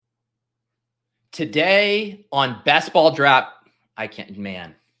Today on Best Ball Draft, let's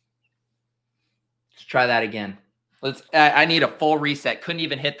try that again. I need a full reset. Couldn't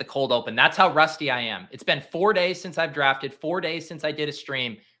even hit the cold open. That's how rusty I am. It's been 4 days since I've drafted, 4 days since I did a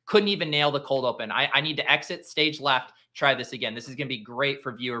stream. Couldn't even nail the cold open. I need to exit stage left, try this again. This is going to be great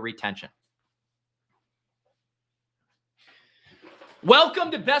for viewer retention. Welcome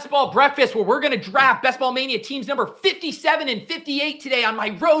to Best Ball Breakfast, where we're going to draft Best Ball Mania teams number 57 and 58 today on my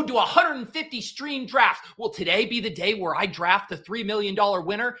road to 150 stream drafts. Will today be the day where I draft the $3 million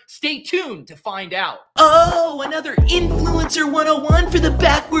winner? Stay tuned to find out. Oh, another Influencer 101 for the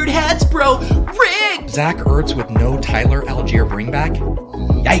backward hats, bro. Rigged! Zach Ertz with no Tyler Algier bringback?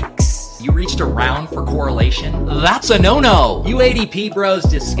 Yikes. You reached a round for correlation? That's a no-no. You ADP bros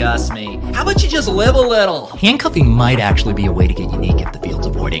disgust me. How about you just live a little? Handcuffing might actually be a way to get unique if the field's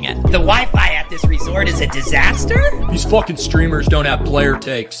avoiding it. The Wi-Fi at this resort is a disaster? These fucking streamers don't have player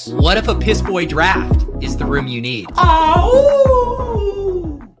takes. What if a piss boy draft is the room you need? Oh!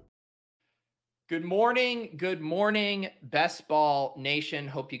 Good morning, Best Ball Nation.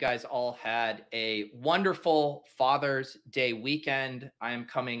 Hope you guys all had a wonderful Father's Day weekend. I am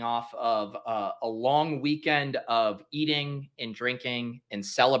coming off of a long weekend of eating and drinking and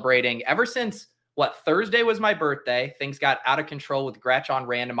celebrating. Ever since, Thursday was my birthday. Things got out of control with Gretch on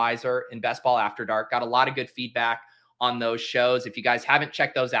Randomizer and Best Ball After Dark. Got a lot of good feedback on those shows. If you guys haven't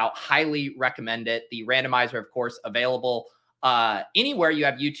checked those out, highly recommend it. The Randomizer, of course, available anywhere you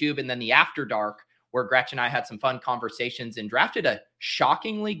have YouTube, and then the After Dark, where Gretch and I had some fun conversations and drafted a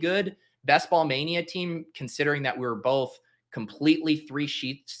shockingly good Best Ball Mania team, considering that we were both completely 3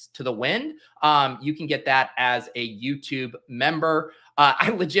 sheets to the wind. You can get that as a YouTube member. I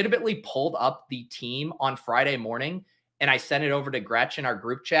legitimately pulled up the team on Friday morning and I sent it over to Gretch in our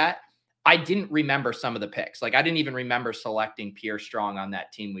group chat. I didn't remember some of the picks. I didn't even remember selecting Pierre Strong on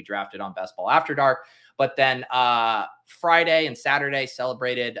that team we drafted on Best Ball After Dark. But then Friday and Saturday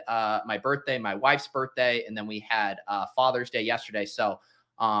celebrated my birthday, my wife's birthday, and then we had Father's Day yesterday. So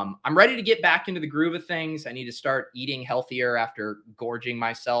I'm ready to get back into the groove of things. I need to start eating healthier after gorging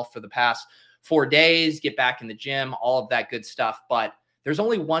myself for the past 4 days, get back in the gym, all of that good stuff. But there's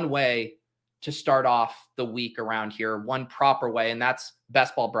only one way to start off the week around here, one proper way, and that's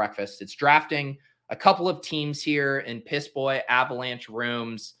Best Ball Breakfast. It's drafting a couple of teams here in Piss Boy Avalanche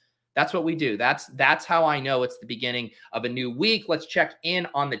rooms. That's what we do. That's how I know it's the beginning of a new week. Let's check in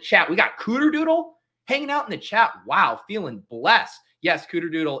on the chat. We got Cooter Doodle hanging out in the chat. Wow, feeling blessed. Yes,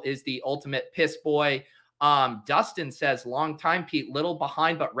 Cooter Doodle is the ultimate piss boy. Dustin says, long time, Pete, little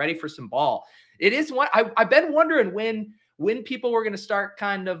behind, but ready for some ball. It is one. I've been wondering when people were going to start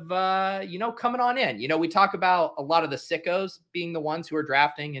kind of, coming on in. We talk about a lot of the sickos being the ones who are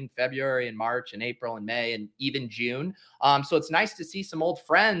drafting in February and March and April and May and even June. So it's nice to see some old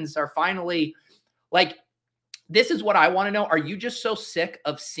friends are finally this is what I want to know. Are you just so sick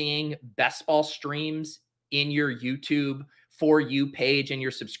of seeing Best Ball streams in your YouTube For You page and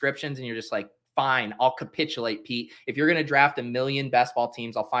your subscriptions? And you're just like, fine, I'll capitulate, Pete. If you're going to draft 1 million Best Ball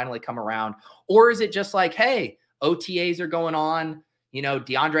teams, I'll finally come around. Or is it just like, hey, OTAs are going on.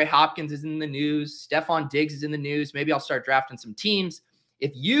 DeAndre Hopkins is in the news. Stephon Diggs is in the news. Maybe I'll start drafting some teams.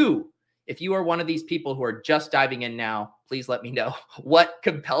 If you are one of these people who are just diving in now, please let me know what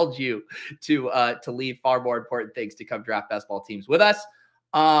compelled you to leave far more important things to come draft Best Ball teams with us.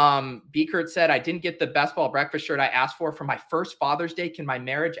 B. Kurt said, I didn't get the Best Ball Breakfast shirt I asked for my first Father's Day. Can my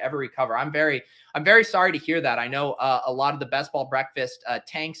marriage ever recover? I'm very sorry to hear that. I know a lot of the Best Ball Breakfast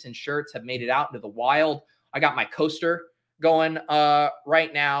tanks and shirts have made it out into the wild. I got my coaster going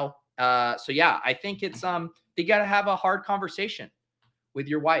right now. So yeah, I think it's you got to have a hard conversation with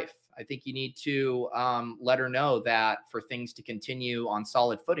your wife. I think you need to let her know that for things to continue on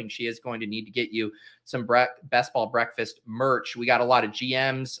solid footing, she is going to need to get you some Best Ball Breakfast merch. We got a lot of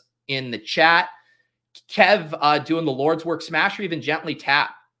GMs in the chat. Kev doing the Lord's work, smash or even gently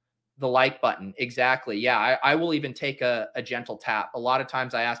tap the like button. Exactly. Yeah, I will even take a gentle tap. A lot of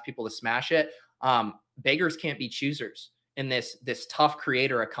times I ask people to smash it. Beggars can't be choosers in this tough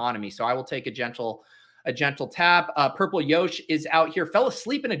creator economy. So I will take a gentle tap. Purple Yosh is out here. Fell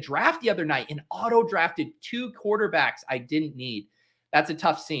asleep in a draft the other night and auto drafted 2 quarterbacks I didn't need. That's a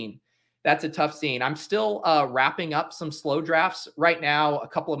tough scene. I'm still wrapping up some slow drafts right now. A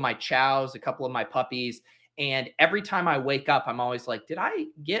couple of my chows, a couple of my puppies. And every time I wake up, I'm always like, did I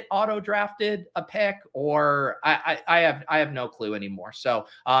get auto drafted a pick? Or I have no clue anymore. So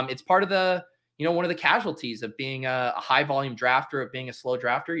it's part of the, one of the casualties of being a high volume drafter, of being a slow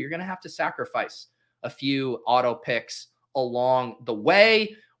drafter. You're going to have to sacrifice a few auto picks along the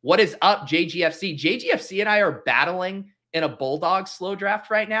way. What is up, JGFC? JGFC and I are battling in a Bulldog slow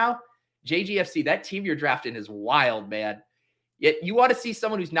draft right now. JGFC, that team you're drafting is wild, man. Yet you want to see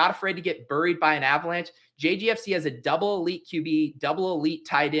someone who's not afraid to get buried by an avalanche. JGFC has a double elite QB, double elite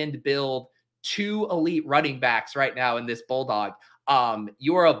tight end build, 2 elite running backs right now in this Bulldog.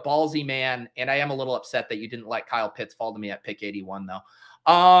 You are a ballsy man, and I am a little upset that you didn't let Kyle Pitts fall to me at pick 81,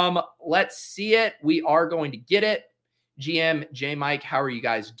 though. Let's see it. We are going to get it. GM, J Mike, how are you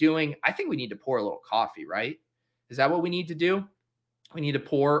guys doing? I think we need to pour a little coffee, right? Is that what we need to do? We need to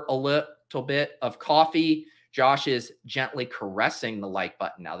pour a little bit of coffee. Josh is gently caressing the like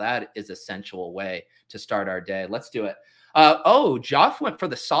button. Now that is a sensual way to start our day. Let's do it. Joff went for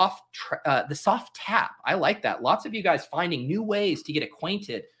the soft tap. I like that. Lots of you guys finding new ways to get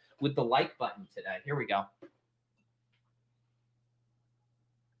acquainted with the like button today. Here we go.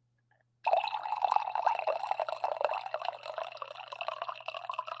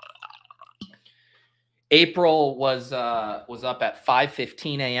 April was up at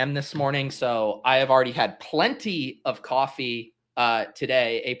 5:15 a.m. this morning, so I have already had plenty of coffee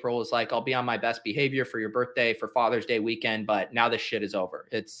today. April was like, "I'll be on my best behavior for your birthday, for Father's Day weekend," but now this shit is over.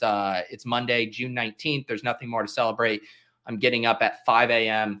 It's Monday, June 19th. There's nothing more to celebrate. I'm getting up at 5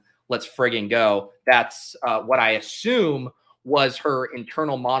 a.m. Let's friggin' go. That's what I assume was her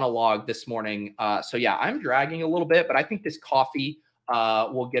internal monologue this morning. So yeah, I'm dragging a little bit, but I think this coffee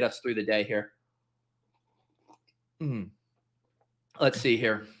will get us through the day here. Let's see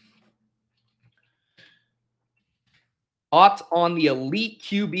here. Thoughts on the elite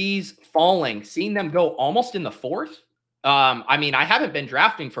QBs falling, seeing them go almost in the 4th. I mean, I haven't been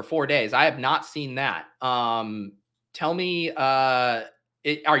drafting for 4 days. I have not seen that. Tell me, are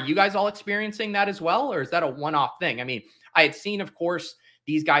you guys all experiencing that as well? Or is that a one-off thing? I mean, I had seen, of course,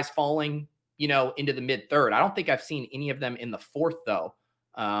 these guys falling, into the mid-3rd. I don't think I've seen any of them in the 4th, though.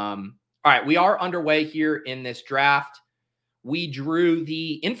 All right, we are underway here in this draft. We drew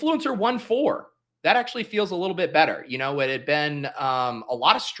the Influencer 1-4. That actually feels a little bit better. It had been a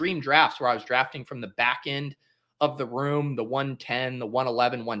lot of stream drafts where I was drafting from the back end of the room. The 110, the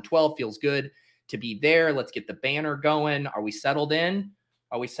 111, 112 feels good to be there. Let's get the banner going. Are we settled in?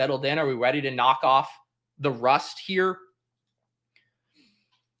 Are we ready to knock off the rust here?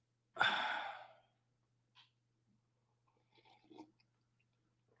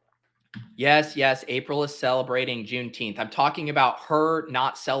 Yes. April is celebrating Juneteenth. I'm talking about her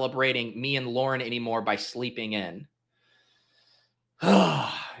not celebrating me and Lauren anymore by sleeping in.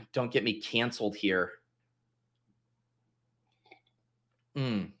 Don't get me canceled here.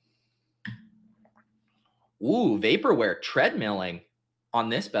 Ooh, vaporware treadmilling on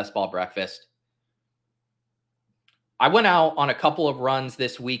this best ball breakfast. I went out on a couple of runs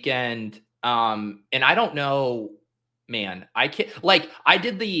this weekend, and I don't know. Man, I can't, I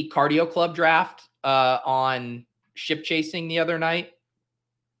did the cardio club draft on ship chasing the other night.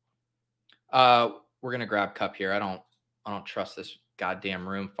 We're going to grab cup here. I don't trust this goddamn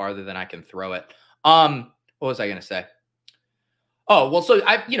room farther than I can throw it. What was I going to say? Oh, well, so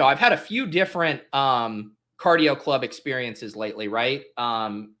I've had a few different cardio club experiences lately, right?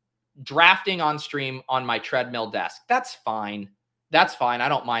 Drafting on stream on my treadmill desk. That's fine. I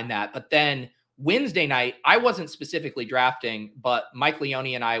don't mind that. But then Wednesday night, I wasn't specifically drafting, but Mike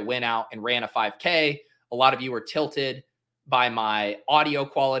Leone and I went out and ran a 5K. A lot of you were tilted by my audio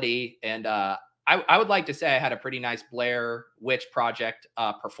quality. And I would like to say I had a pretty nice Blair Witch Project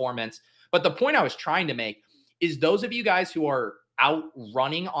performance. But the point I was trying to make is those of you guys who are out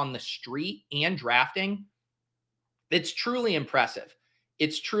running on the street and drafting, it's truly impressive.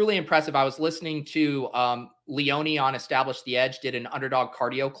 I was listening to Leone on Establish the Edge, did an Underdog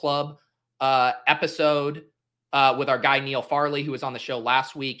Cardio Club episode with our guy Neil Farley, who was on the show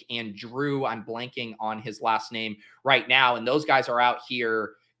last week, and Drew, I'm blanking on his last name right now. And those guys are out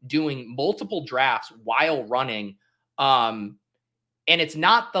here doing multiple drafts while running. And it's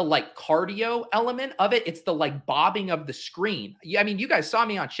not the cardio element of it. It's the bobbing of the screen. I mean, you guys saw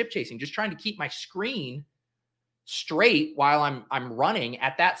me on ship chasing, just trying to keep my screen straight while I'm running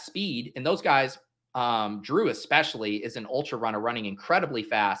at that speed. And those guys, Drew especially, is an ultra runner running incredibly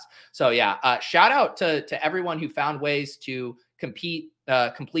fast. So yeah, shout out to everyone who found ways to complete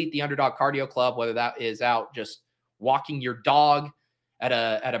the Underdog Cardio Club, whether that is out just walking your dog at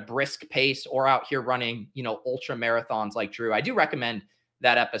a brisk pace or out here running, ultra marathons like Drew. I do recommend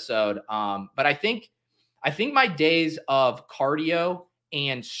that episode. But I think my days of cardio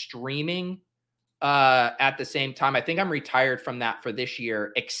and streaming at the same time, I think I'm retired from that for this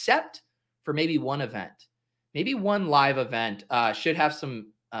year, except for maybe one event, maybe one live event. Should have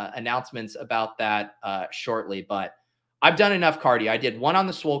some announcements about that shortly, but I've done enough cardio. I did one on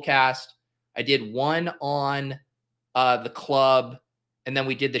the Swolecast. I did one on the club. and then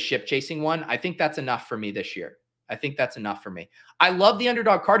we did the ship chasing one. I think that's enough for me this year. I think that's enough for me. I love the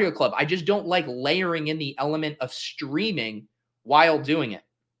Underdog Cardio Club. I just don't like layering in the element of streaming while doing it.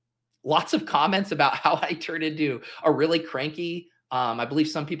 Lots of comments about how I turn into a really cranky, I believe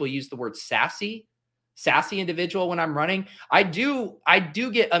some people use the word sassy individual when I'm running. I do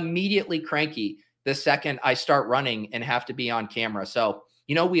get immediately cranky the second I start running and have to be on camera. So,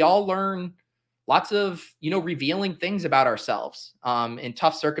 we all learn lots of, revealing things about ourselves in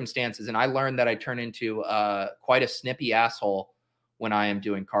tough circumstances. And I learned that I turn into quite a snippy asshole when I am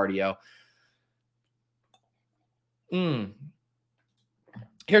doing cardio.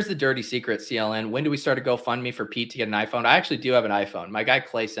 Here's the dirty secret, CLN. When do we start a GoFundMe for Pete to get an iPhone? I actually do have an iPhone. My guy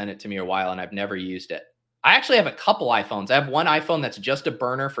Clay sent it to me a while, and I've never used it. I actually have a couple iPhones. I have one iPhone that's just a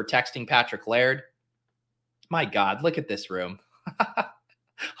burner for texting Patrick Laird. My God, look at this room.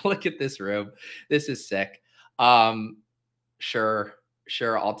 Look at this room. This is sick. Sure.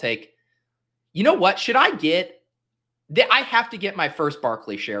 I'll take. You know what? Should I get? I have to get my first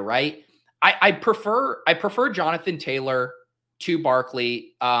Barkley share, right? I prefer Jonathan Taylor to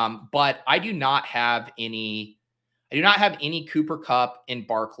Barkley, but I do not have any Cooper Kupp in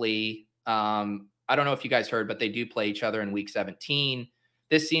Barkley. I don't know if you guys heard, but they do play each other in week 17.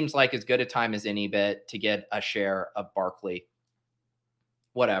 This seems like as good a time as any bit to get a share of Barkley.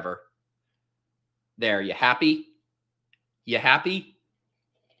 Whatever. There, you happy? You happy?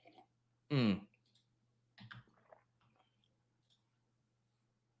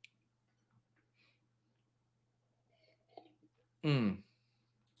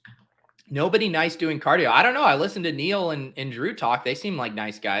 Nobody nice doing cardio. I don't know. I listened to Neil and Drew talk. They seem like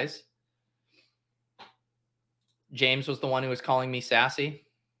nice guys. James was the one who was calling me sassy.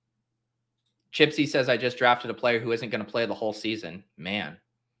 Chipsy says, I just drafted a player who isn't going to play the whole season. Man.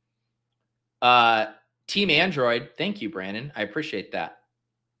 Team Android. Thank you, Brandon. I appreciate that.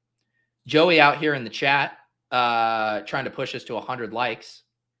 Joey out here in the chat, trying to push us to 100 likes.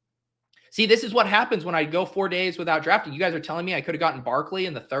 See, this is what happens when I go 4 days without drafting. You guys are telling me I could have gotten Barkley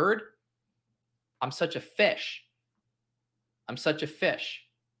in the third. I'm such a fish.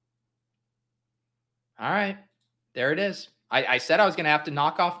 All right. There it is. I said I was going to have to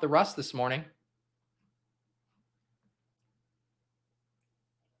knock off the rust this morning.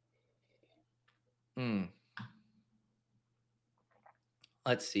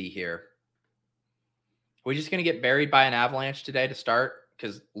 Let's see here. We're just going to get buried by an avalanche today to start,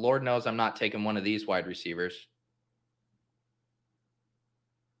 because Lord knows I'm not taking one of these wide receivers.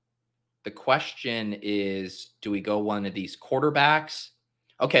 The question is, do we go one of these quarterbacks?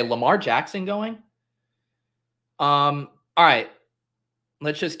 Okay, Lamar Jackson going? All right.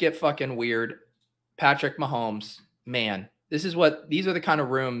 Let's just get fucking weird. Patrick Mahomes. Man, these are the kind of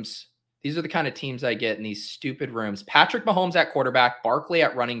rooms, these are the kind of teams I get in these stupid rooms. Patrick Mahomes at quarterback, Barkley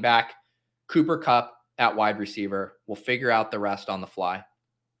at running back, Cooper Kupp at wide receiver. We'll figure out the rest on the fly.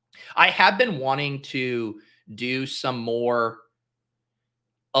 I have been wanting to do some more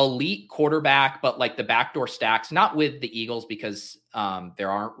elite quarterback, but like the backdoor stacks, not with the Eagles because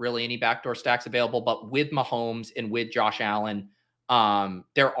there aren't really any backdoor stacks available, but with Mahomes and with Josh Allen,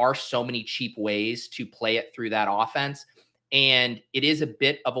 there are so many cheap ways to play it through that offense. And it is a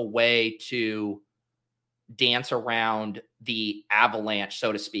bit of a way to dance around the avalanche,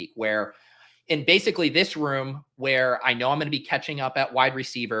 so to speak, where in basically this room where I know I'm going to be catching up at wide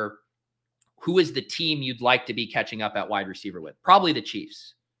receiver, who is the team you'd like to be catching up at wide receiver with? Probably the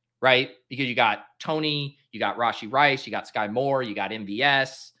Chiefs, right? Because you got Tony, you got Rashee Rice, you got Sky Moore, you got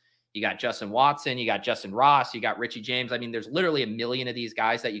MVS, you got Justin Watson, you got Justin Ross, you got Richie James. I mean, there's literally a million of these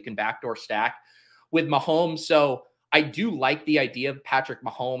guys that you can backdoor stack with Mahomes. So I do like the idea of Patrick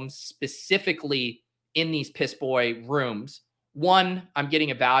Mahomes specifically in these piss boy rooms. One, I'm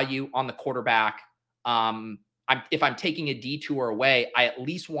getting a value on the quarterback. If I'm taking a detour away, I at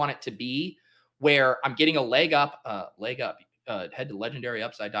least want it to be where I'm getting a leg up, head to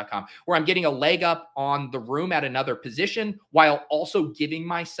legendaryupside.com, where I'm getting a leg up on the room at another position while also giving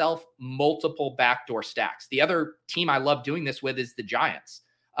myself multiple backdoor stacks. The other team I love doing this with is the Giants.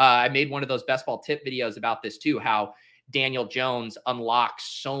 I made one of those best ball tip videos about this too, how Daniel Jones unlocks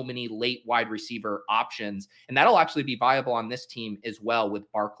so many late wide receiver options, and that'll actually be viable on this team as well with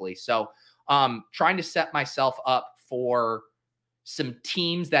Barkley. So trying to set myself up for some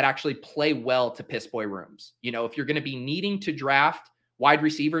teams that actually play well to piss boy rooms. You know, if you're going to be needing to draft wide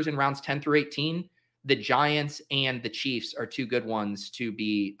receivers in rounds 10 through 18, the Giants and the Chiefs are two good ones to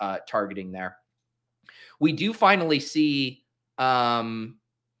be targeting there. We do finally see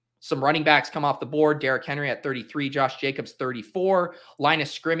Some running backs come off the board. Derrick Henry at 33, Josh Jacobs 34. Line of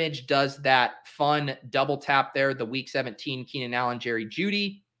scrimmage does that fun double tap there. The week 17, Keenan Allen, Jerry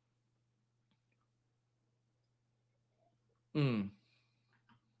Jeudy.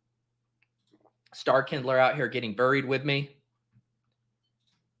 Star Kindler out here getting buried with me.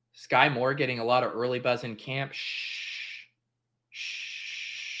 Sky Moore getting a lot of early buzz in camp. Shh.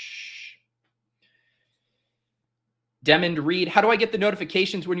 Demond Reed, how do I get the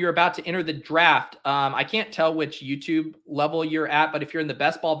notifications when you're about to enter the draft? I can't tell which YouTube level you're at, but if you're in the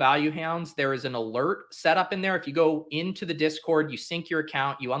Best Ball Value Hounds, there is an alert set up in there. If you go into the Discord, you sync your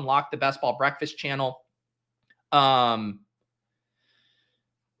account, you unlock the Best Ball Breakfast channel.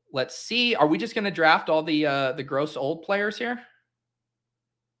 Let's see. Are we just going to draft all the gross old players here?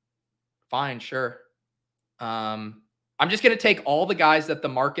 Fine, sure. I'm just going to take all the guys that the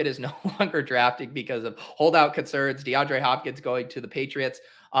market is no longer drafting because of holdout concerns. DeAndre Hopkins going to the Patriots.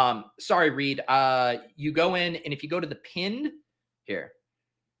 Sorry, Reed. You go in, and if you go to the pinned here,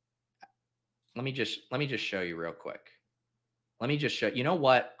 let me just show you real quick. Let me just show. You know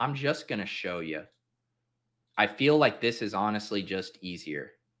what? I'm just going to show you. I feel like this is honestly just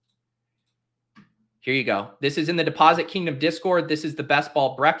easier. Here you go. This is in the Deposit Kingdom Discord. This is the Best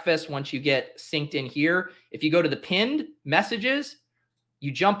Ball Breakfast. Once you get synced in here, if you go to the pinned messages,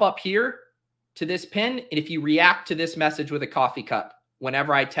 you jump up here to this pin. And if you react to this message with a coffee cup,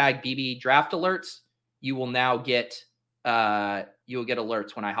 whenever I tag BB draft alerts, you will now get, you'll get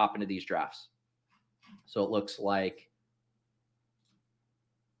alerts when I hop into these drafts. So it looks like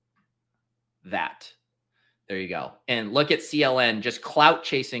that. There you go. And look at CLN just clout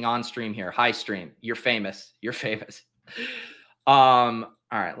chasing on stream here. Hi stream. You're famous. You're famous. All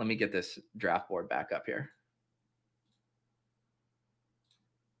right, let me get this draft board back up here.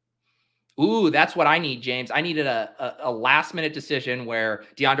 Ooh, that's what I need, James. I needed a last minute decision where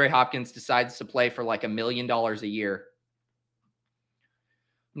DeAndre Hopkins decides to play for like $1 million a year.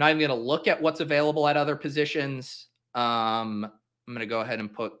 I'm not even going to look at what's available at other positions. I'm going to go ahead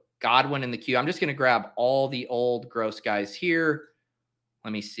and put Godwin in the queue. I'm just going to grab all the old gross guys here.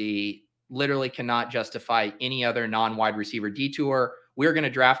 Let me see. Literally cannot justify any other non-wide receiver detour. We're going to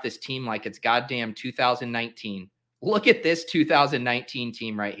draft this team like it's goddamn 2019. Look at this 2019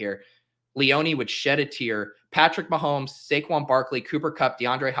 team right here. Leone would shed a tear. Patrick Mahomes, Saquon Barkley, Cooper Kupp,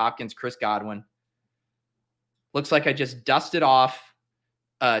 DeAndre Hopkins, Chris Godwin. Looks like I just dusted off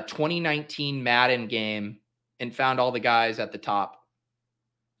a 2019 Madden game and found all the guys at the top.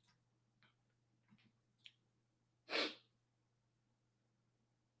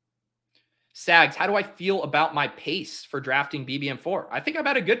 Sags, how do I feel about my pace for drafting BBM4? I think I'm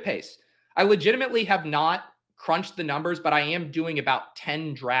at a good pace. I legitimately have not crunched the numbers, but I am doing about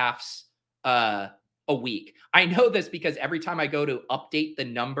 10 drafts a week. I know this because every time I go to update the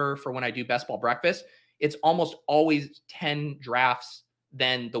number for when I do Best Ball Breakfast, it's almost always 10 drafts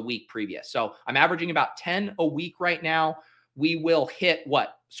than the week previous. So I'm averaging about 10 a week right now. We will hit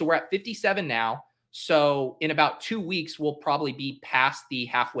what? So we're at 57 now. So in about 2 weeks, we'll probably be past the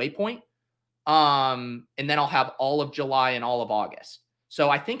halfway point. And then I'll have all of July and all of August. So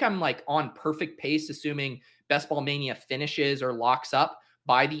I think I'm like on perfect pace, assuming Best Ball Mania finishes or locks up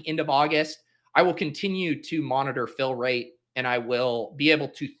by the end of August. I will continue to monitor fill rate, and I will be able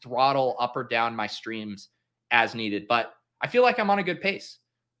to throttle up or down my streams as needed. But I feel like I'm on a good pace.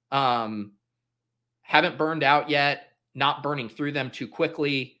 Haven't burned out yet, not burning through them too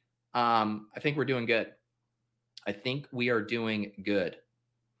quickly. I think we're doing good. I think we are doing good.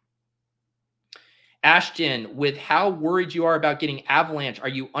 Ashton, with how worried you are about getting Avalanche, are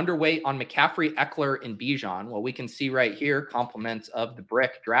you underweight on McCaffrey, Eckler, and Bijan? Well, we can see right here, compliments of the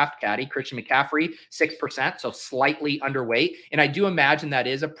Brick Draft Caddy, Christian McCaffrey, 6%, so slightly underweight. And I do imagine that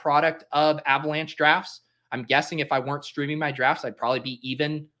is a product of Avalanche drafts. I'm guessing if I weren't streaming my drafts, I'd probably be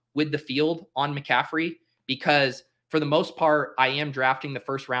even with the field on McCaffrey because for the most part, I am drafting the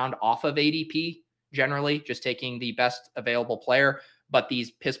first round off of ADP, generally, just taking the best available player. But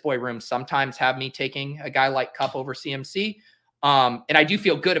these piss boy rooms sometimes have me taking a guy like Kupp over CMC. And I do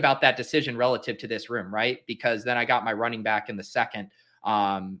feel good about that decision relative to this room, right? Because then I got my running back in the second.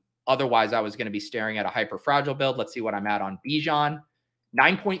 Otherwise, I was going to be staring at a hyper fragile build. Let's see what I'm at on Bijan.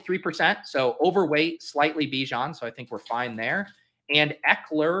 9.3%. So overweight, slightly Bijan. So I think we're fine there. And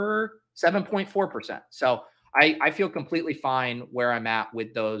Eckler, 7.4%. So I feel completely fine where I'm at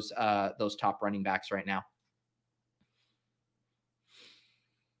with those top running backs right now.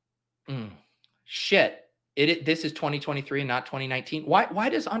 Shit. This is 2023 and not 2019. Why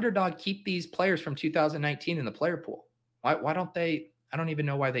does Underdog keep these players from 2019 in the player pool? Why don't they? I don't even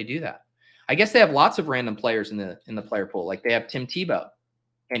know why they do that. I guess they have lots of random players in the player pool. Like they have Tim Tebow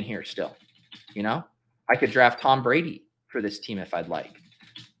in here still. You know, I could draft Tom Brady for this team if I'd like.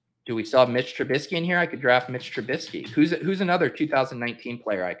 Do we still have Mitch Trubisky in here? I could draft Mitch Trubisky. Who's another 2019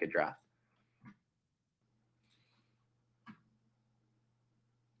 player I could draft?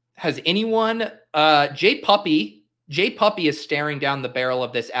 Has anyone Jay Puppy is staring down the barrel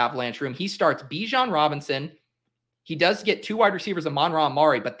of this Avalanche room. He starts Bijan Robinson. He does get 2 wide receivers, Amon-Ra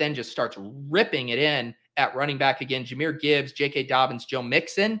Amari, but then just starts ripping it in at running back again. Jahmyr Gibbs, J.K. Dobbins, Joe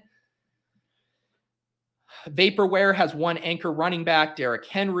Mixon. Vaporware has 1 anchor running back, Derrick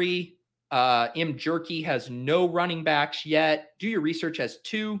Henry. M. Jerky has no running backs yet. Do Your Research has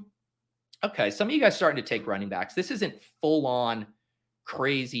 2. Okay, some of you guys starting to take running backs. This isn't full-on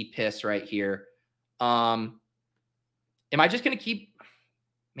crazy piss right here. Am I just going to keep...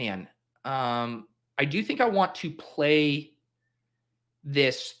 Man, I do think I want to play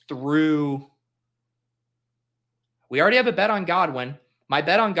this through... We already have a bet on Godwin. My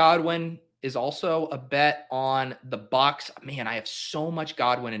bet on Godwin is also a bet on the Bucs. Man, I have so much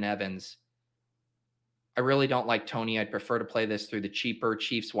Godwin and Evans. I really don't like Tony. I'd prefer to play this through the cheaper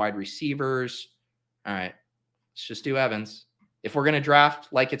Chiefs wide receivers. All right, let's just do Evans. If we're going to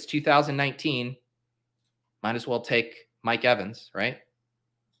draft like it's 2019, might as well take Mike Evans, right?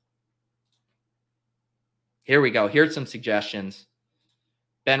 Here we go. Here's some suggestions.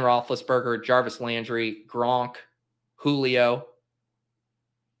 Ben Roethlisberger, Jarvis Landry, Gronk, Julio,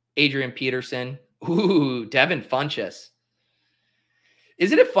 Adrian Peterson. Ooh, Devin Funchess.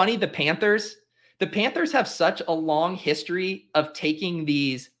 Isn't it funny? The Panthers have such a long history of taking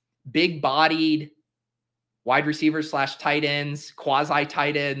these big-bodied wide receivers / tight ends,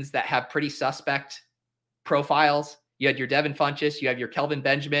 quasi-tight ends that have pretty suspect profiles. You had your Devin Funchess, you have your Kelvin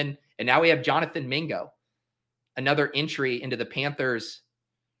Benjamin, and now we have Jonathan Mingo. Another entry into the Panthers'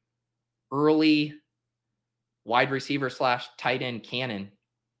 early wide receiver / tight end canon.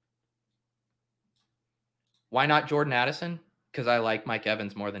 Why not Jordan Addison? Because I like Mike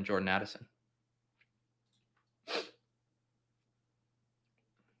Evans more than Jordan Addison.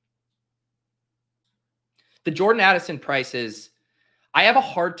 The Jordan Addison prices, I have a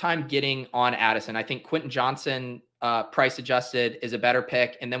hard time getting on Addison. I think Quentin Johnson, price adjusted, is a better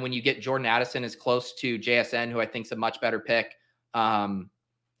pick. And then when you get Jordan Addison as close to JSN, who I think is a much better pick. And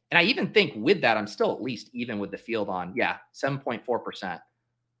I even think with that, I'm still at least even with the field on. Yeah, 7.4%.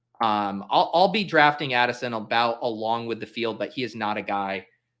 I'll be drafting Addison about along with the field, but he is not a guy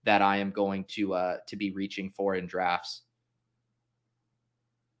that I am going to be reaching for in drafts.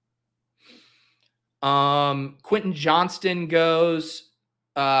 Quentin Johnston goes.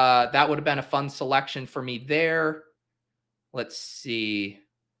 That would have been a fun selection for me there. Let's see.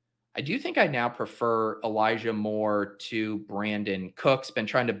 I do think I now prefer Elijah Moore to Brandon Cooks. Been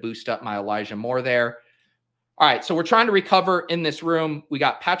trying to boost up my Elijah Moore there. All right, so we're trying to recover in this room. We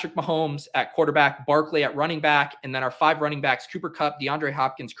got Patrick Mahomes at quarterback, Barkley at running back, and then our 5 running backs, Cooper Kupp, DeAndre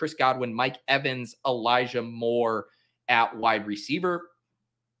Hopkins, Chris Godwin, Mike Evans, Elijah Moore at wide receiver.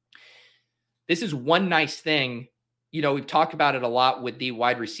 This is one nice thing. You know, we've talked about it a lot with the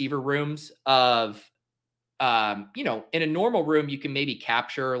wide receiver rooms of, you know, in a normal room, you can maybe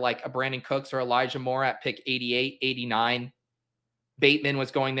capture like a Brandon Cooks or Elijah Moore at pick 88, 89. Bateman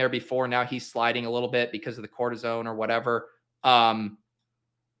was going there before. Now he's sliding a little bit because of the cortisone or whatever.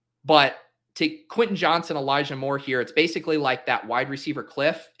 But to Quentin Johnson, Elijah Moore here, it's basically like that wide receiver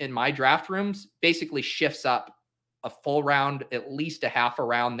cliff in my draft rooms basically shifts up a full round, at least a half a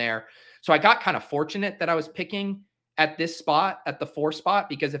round there. So I got kind of fortunate that I was picking at this spot, at the 4 spot,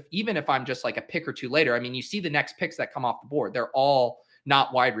 because even if I'm just like a pick or 2 later, I mean, you see the next picks that come off the board, they're all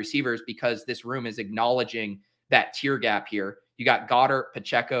not wide receivers because this room is acknowledging that tier gap here. You got Goddard,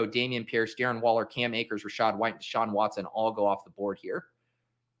 Pacheco, Dameon Pierce, Darren Waller, Cam Akers, Rachaad White, and Deshaun Watson all go off the board here.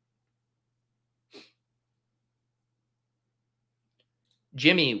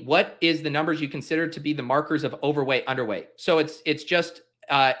 Jimmy, what is the numbers you consider to be the markers of overweight, underweight? So it's just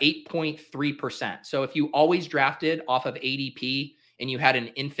 8.3%. So if you always drafted off of ADP and you had an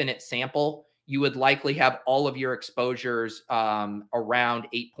infinite sample, you would likely have all of your exposures around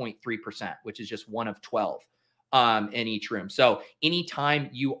 8.3%, which is just 1 of 12 in each room. So anytime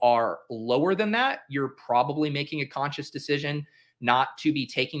you are lower than that, you're probably making a conscious decision not to be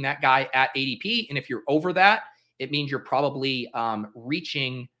taking that guy at ADP. And if you're over that, it means you're probably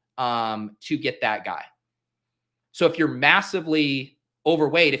reaching to get that guy. So if you're massively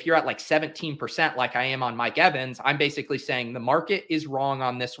overweight, if you're at like 17%, like I am on Mike Evans, I'm basically saying the market is wrong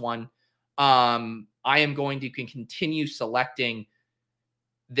on this one. I am going to continue selecting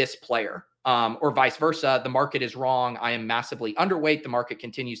this player, or vice versa. The market is wrong. I am massively underweight. The market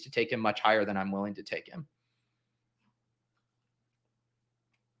continues to take him much higher than I'm willing to take him.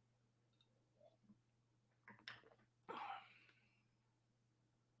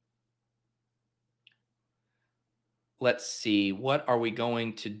 let's see. What are we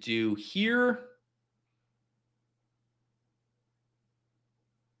going to do here?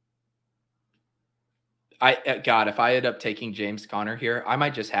 God, if I end up taking James Conner here, I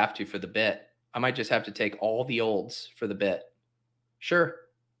might just have to for the bit. I might just have to take all the olds for the bit. Sure.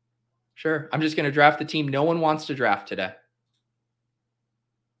 I'm just going to draft the team no one wants to draft today.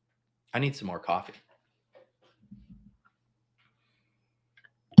 I need some more coffee.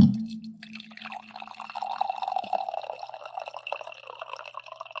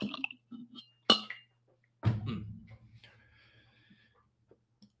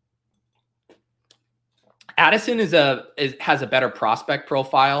 Addison has a better prospect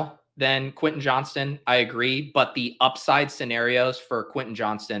profile than Quentin Johnston. I agree, but the upside scenarios for Quentin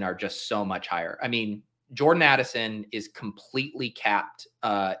Johnston are just so much higher. I mean, Jordan Addison is completely capped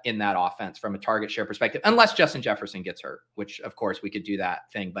in that offense from a target share perspective, unless Justin Jefferson gets hurt, which of course we could do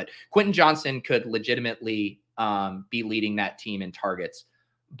that thing. But Quentin Johnston could legitimately be leading that team in targets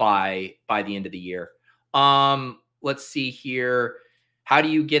by the end of the year. Let's see here. How do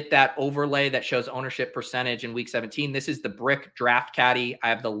you get that overlay that shows ownership percentage in week 17? This is the Brick Draft Caddy. I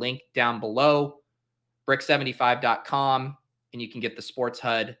have the link down below, brick75.com, and you can get the Sports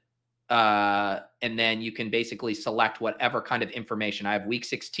HUD. And then you can basically select whatever kind of information. I have week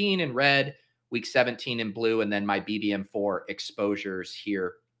 16 in red, week 17 in blue, and then my BBM4 exposures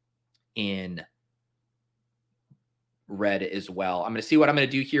here in red as well. I'm going to see what I'm going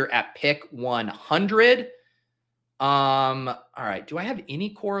to do here at pick 100. All right. Do I have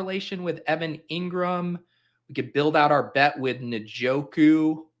any correlation with Evan Ingram? We could build out our bet with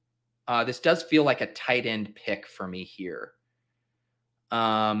Njoku. This does feel like a tight end pick for me here.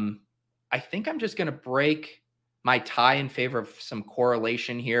 I think I'm just going to break my tie in favor of some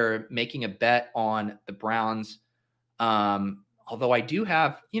correlation here, making a bet on the Browns. Although I do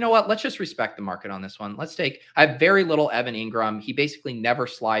have, you know what? Let's just respect the market on this one. I have very little Evan Ingram. He basically never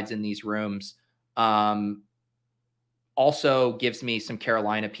slides in these rooms. Also gives me some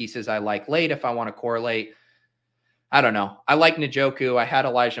Carolina pieces I like late if I want to correlate. I don't know. I like Njoku. I had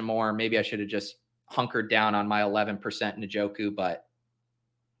Elijah Moore. Maybe I should have just hunkered down on my 11% Njoku, but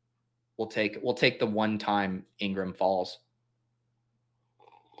we'll take the one-time Ingram falls.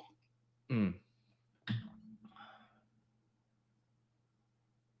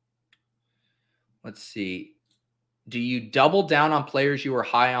 Let's see. Do you double down on players you were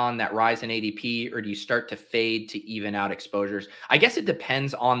high on that rise in ADP, or do you start to fade to even out exposures? I guess it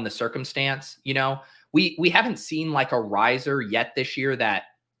depends on the circumstance. You know, we haven't seen like a riser yet this year that,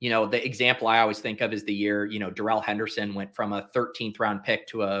 you know, the example I always think of is the year, you know, Darrell Henderson went from a 13th round pick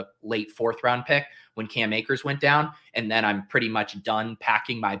to a late 4th round pick when Cam Akers went down. And then I'm pretty much done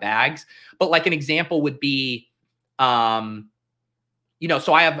packing my bags. But like an example would be, you know,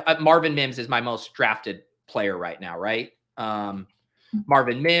 so I have Marvin Mims is my most drafted player right now, right?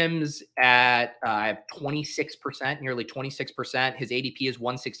 Marvin Mims at I have 26%, nearly 26%. His ADP is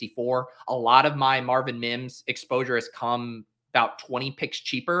 164. A lot of my Marvin Mims exposure has come about 20 picks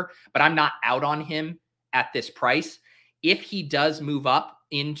cheaper, but I'm not out on him at this price. If he does move up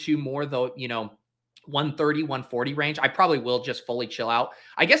into more the, you know, 130, 140 range, I probably will just fully chill out.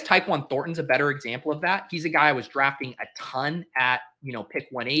 I guess Tyquan Thornton's a better example of that. He's a guy I was drafting a ton at, you know, pick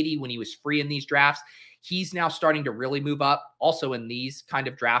 180 when he was free in these drafts. He's now starting to really move up also in these kind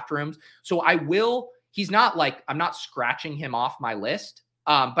of draft rooms. So he's not like, I'm not scratching him off my list,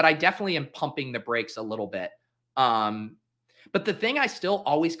 but I definitely am pumping the brakes a little bit. But the thing I still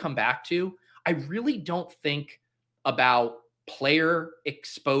always come back to, I really don't think about player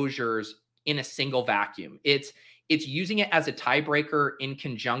exposures in a single vacuum. It's using it as a tiebreaker in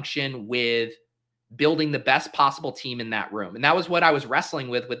conjunction with building the best possible team in that room. And that was what I was wrestling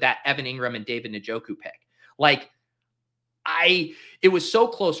with that Evan Ingram and David Njoku pick. Like it was so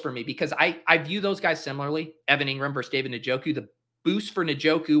close for me because I view those guys similarly, Evan Ingram versus David Njoku. The boost for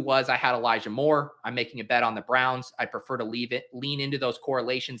Njoku was I had Elijah Moore. I'm making a bet on the Browns. I prefer to lean into those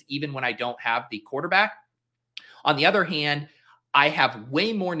correlations, even when I don't have the quarterback. On the other hand, I have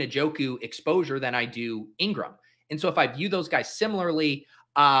way more Njoku exposure than I do Ingram. And so if I view those guys similarly,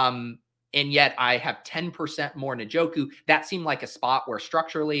 and yet I have 10% more Njoku, that seemed like a spot where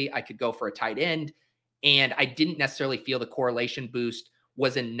structurally I could go for a tight end. And I didn't necessarily feel the correlation boost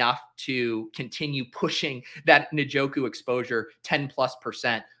was enough to continue pushing that Njoku exposure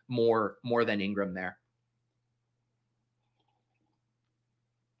 10+% more than Ingram there.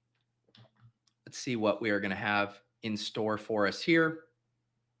 Let's see what we are going to have in store for us here.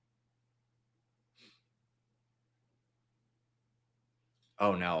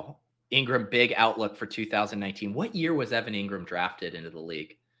 Oh no. Ingram, big outlook for 2019. What year was Evan Ingram drafted into the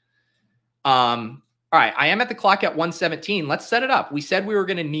league? All right, I am at the clock at 117. Let's set it up. We said we were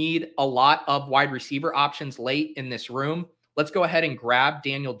going to need a lot of wide receiver options late in this room. Let's go ahead and grab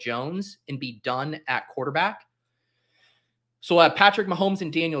Daniel Jones and be done at quarterback. So we'll have Patrick Mahomes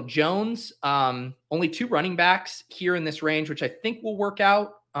and Daniel Jones. Only 2 running backs here in this range, which I think will work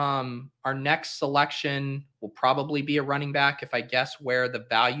out. Our next selection will probably be a running back if I guess where the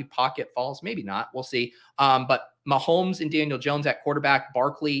value pocket falls. Maybe not. We'll see. But Mahomes and Daniel Jones at quarterback,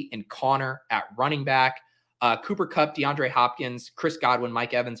 Barkley and Connor at running back, Cooper Kupp, DeAndre Hopkins, Chris Godwin,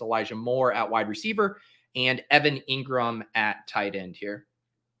 Mike Evans, Elijah Moore at wide receiver, and Evan Ingram at tight end here.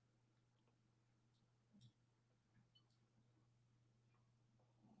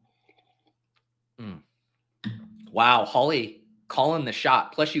 Wow, Holly calling the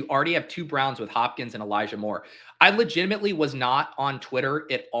shot. Plus, you already have 2 Browns with Hopkins and Elijah Moore. I legitimately was not on Twitter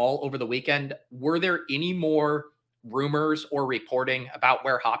at all over the weekend. Were there any more rumors or reporting about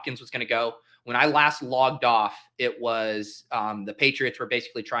where Hopkins was going to go? When I last logged off, it was the Patriots were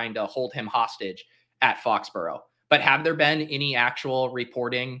basically trying to hold him hostage at Foxborough. But have there been any actual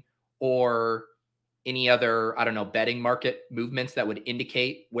reporting or any other, I don't know, betting market movements that would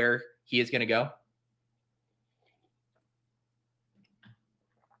indicate where he is going to go?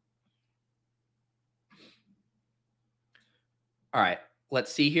 All right,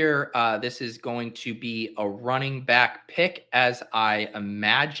 let's see here. This is going to be a running back pick as I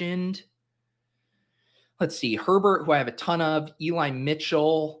imagined. Let's see. Herbert, who I have a ton of. Eli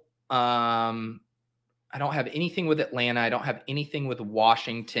Mitchell. I don't have anything with Atlanta. I don't have anything with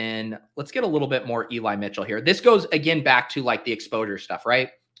Washington. Let's get a little bit more Eli Mitchell here. This goes, again, back to like the exposure stuff, right?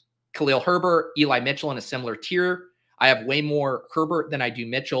 Khalil Herbert, Eli Mitchell in a similar tier. I have way more Herbert than I do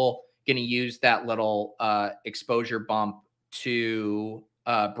Mitchell. Going to use that little exposure bump to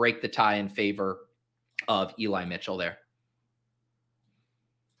break the tie in favor of Eli Mitchell there.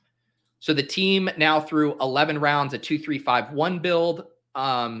 So the team now through 11 rounds, a 2-3-5-1 build.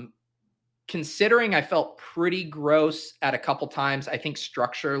 Considering I felt pretty gross at a couple times, I think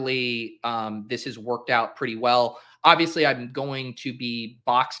structurally this has worked out pretty well. Obviously, I'm going to be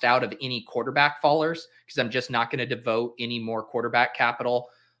boxed out of any quarterback fallers because I'm just not going to devote any more quarterback capital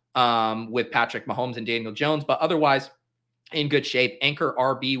with Patrick Mahomes and Daniel Jones. But otherwise, in good shape. Anchor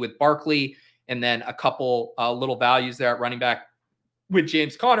RB with Barkley, and then a couple little values there at running back with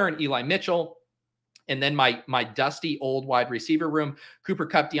James Conner and Eli Mitchell. And then my dusty old wide receiver room, Cooper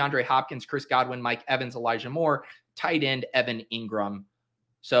Kupp, DeAndre Hopkins, Chris Godwin, Mike Evans, Elijah Moore, tight end Evan Ingram.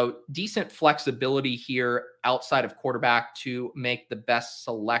 So decent flexibility here outside of quarterback to make the best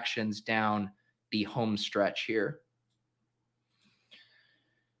selections down the home stretch here.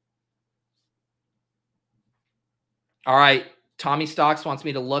 All right. Tommy Stocks wants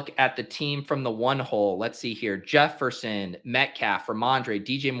me to look at the team from the one hole. Let's see here. Jefferson, Metcalf, Ramondre,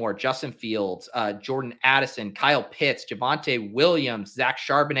 DJ Moore, Justin Fields, Jordan Addison, Kyle Pitts, Javonte Williams, Zach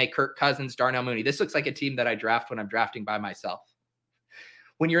Charbonnet, Kirk Cousins, Darnell Mooney. This looks like a team that I draft when I'm drafting by myself.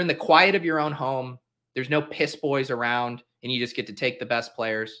 When you're in the quiet of your own home, there's no piss boys around, and you just get to take the best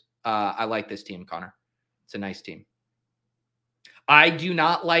players. I like this team, Connor. It's a nice team. I do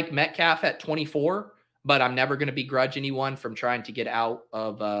not like Metcalf at 24. But I'm never going to begrudge anyone from trying to get out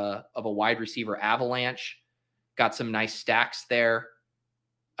of a wide receiver avalanche. Got some nice stacks there.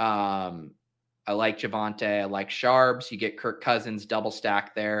 I like Javonte. I like Sharbs. You get Kirk Cousins double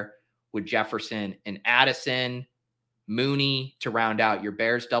stack there with Jefferson and Addison. Mooney to round out your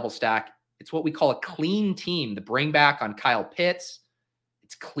Bears double stack. It's what we call a clean team. The bring back on Kyle Pitts.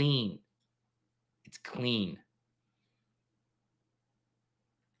 It's clean. It's clean.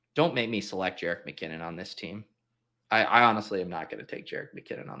 Don't make me select Jerick McKinnon on this team. I honestly am not going to take Jerick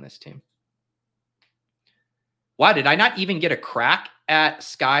McKinnon on this team. Why did I not even get a crack at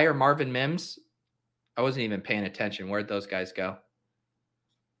Sky or Marvin Mims? I wasn't even paying attention. Where'd those guys go?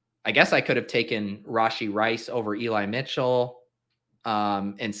 I guess I could have taken Rashee Rice over Eli Mitchell.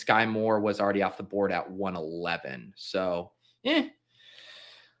 And Sky Moore was already off the board at 111. So,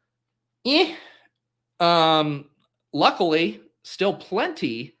 luckily, still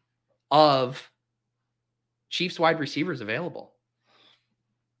plenty of Chiefs wide receivers available.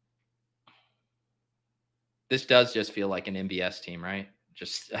 This does just feel like an MBS team, right?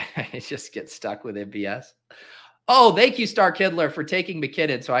 Just get stuck with MBS. Oh, thank you, Star Kidler, for taking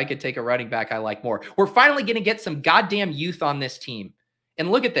McKinnon so I could take a running back I like more. We're finally going to get some goddamn youth on this team.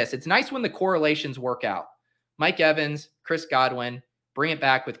 And look at this. It's nice when the correlations work out. Mike Evans, Chris Godwin, bring it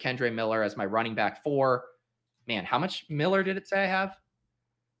back with Kendre Miller as my running back 4. Man, how much Miller did it say I have?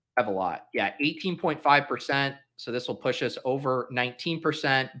 I have a lot. Yeah, 18.5%. So this will push us over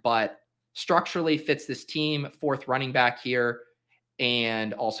 19%, but structurally fits this team. 4th running back here.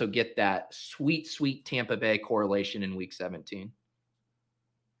 and also get that sweet, sweet Tampa Bay correlation in week 17.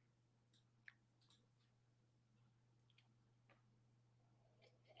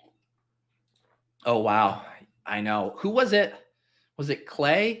 Oh, wow. I know. Who was it? Was it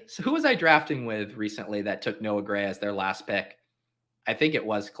Clay? So who was I drafting with recently that took Noah Gray as their last pick? I think it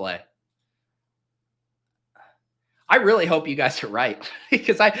was Clay. I really hope you guys are right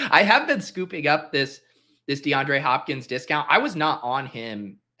because I have been scooping up this DeAndre Hopkins discount. I was not on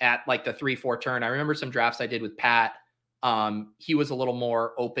him at like the 3-4 turn. I remember some drafts I did with Pat. He was a little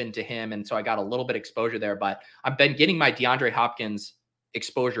more open to him, and so I got a little bit exposure there. But I've been getting my DeAndre Hopkins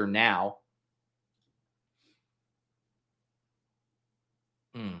exposure now.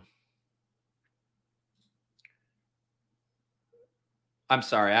 I'm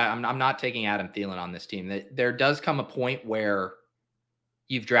sorry. I'm not taking Adam Thielen on this team. There does come a point where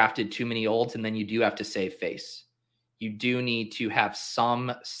you've drafted too many olds, and then you do have to save face. You do need to have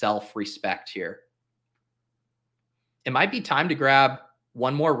some self-respect here. It might be time to grab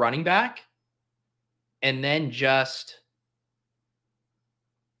one more running back and then just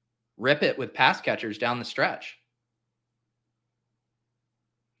rip it with pass catchers down the stretch.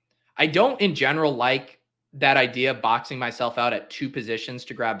 I don't, in general, like that idea of boxing myself out at 2 positions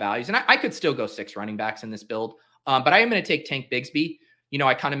to grab values. And I could still go 6 running backs in this build. But I am going to take Tank Bigsby. You know,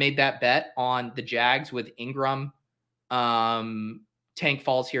 I kind of made that bet on the Jags with Ingram. Tank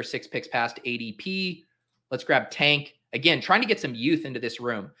falls here 6 picks past ADP. Let's grab Tank. Again, trying to get some youth into this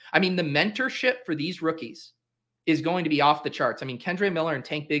room. I mean, the mentorship for these rookies is going to be off the charts. I mean, Kendre Miller and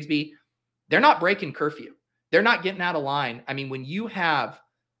Tank Bigsby, they're not breaking curfew. They're not getting out of line. I mean, when you have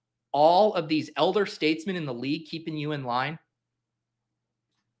all of these elder statesmen in the league keeping you in line,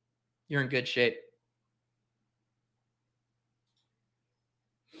 you're in good shape.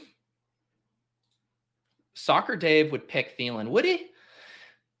 Soccer Dave would pick Thielen. Would he?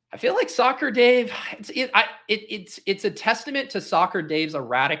 I feel like Soccer Dave, it's a testament to Soccer Dave's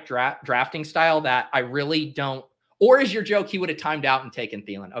erratic drafting style that I really don't. Or is your joke he would have timed out and taken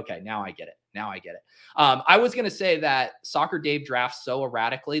Thielen? Okay, now I get it. I was going to say that Soccer Dave drafts so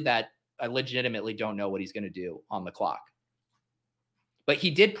erratically that I legitimately don't know what he's going to do on the clock. But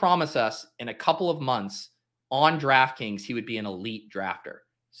he did promise us in a couple of months on DraftKings he would be an elite drafter.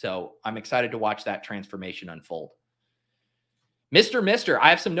 So I'm excited to watch that transformation unfold. Mr. I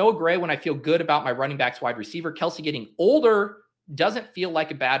have some Noah Gray when I feel good about my running backs wide receiver. Kelsey getting older doesn't feel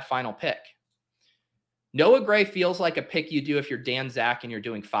like a bad final pick. Noah Gray feels like a pick you do if you're Dan Zach and you're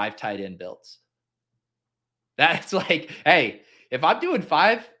doing 5 tight end builds. That's like, hey, if I'm doing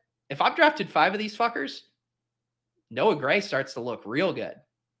 5, if I've drafted 5 of these fuckers, Noah Gray starts to look real good.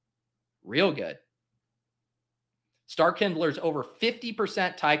 Real good. Star Kindler's over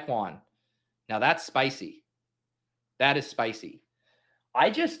 50% Tyquan. Now that's spicy. That is spicy. I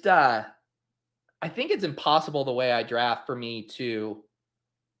just, I think it's impossible the way I draft for me to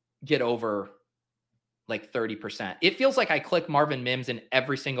get over like 30%. It feels like I click Marvin Mims in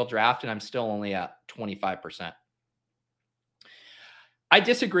every single draft and I'm still only at 25%. I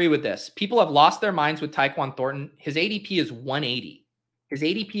disagree with this. People have lost their minds with Tyquan Thornton. His ADP is 180. His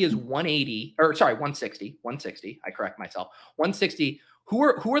ADP is 160. 160. I correct myself. 160. Who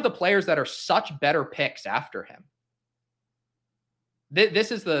are the players that are such better picks after him?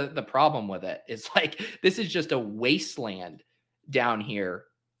 This is the problem with it. It's like, this is just a wasteland down here.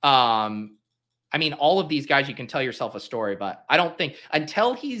 I mean, all of these guys, you can tell yourself a story, but I don't think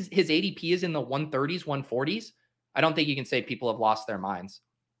until his ADP is in the 130s, 140s, I don't think you can say people have lost their minds.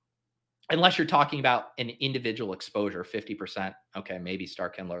 Unless you're talking about an individual exposure, 50%. Okay, maybe Star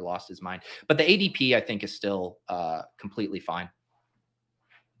Kindler lost his mind. But the ADP, I think, is still completely fine.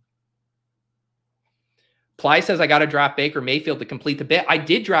 Ply says, I got to draft Baker Mayfield to complete the bit. I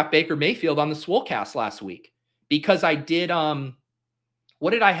did draft Baker Mayfield on the Swolecast last week because I did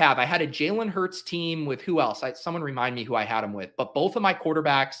what did I have? I had a Jalen Hurts team with who else? Someone remind me who I had him with. But both of my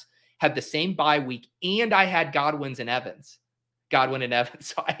quarterbacks had the same bye week, and I had Godwin and Evans.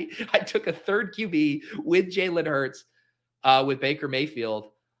 So I took a third QB with Jalen Hurts, with Baker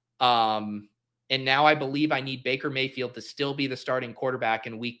Mayfield. And now I believe I need Baker Mayfield to still be the starting quarterback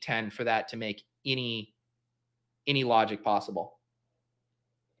in week 10 for that to make any logic possible.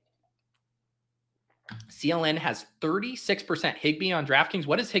 CLN has 36% Higbee on DraftKings.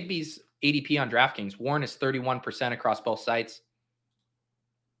 What is Higbee's ADP on DraftKings? Warren is 31% across both sites.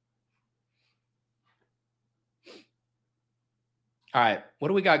 All right, what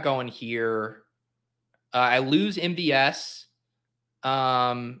do we got going here? I lose MVS.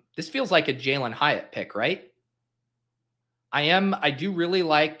 This feels like a Jalen Hyatt pick, right? I do really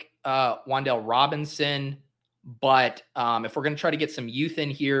like Wan'Dale Robinson. But if we're going to try to get some youth in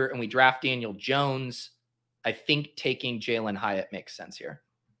here and we draft Daniel Jones, I think taking Jalen Hyatt makes sense here.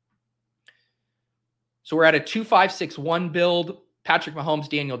 So we're at a 2-5-6-1 build. Patrick Mahomes,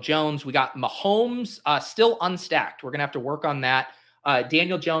 Daniel Jones. We got Mahomes still unstacked. We're going to have to work on that.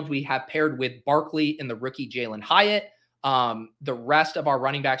 Daniel Jones, we have paired with Barkley and the rookie Jalen Hyatt. The rest of our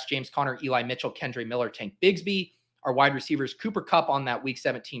running backs, James Conner, Eli Mitchell, Kendre Miller, Tank Bigsby. Our wide receivers, Cooper Kupp on that Week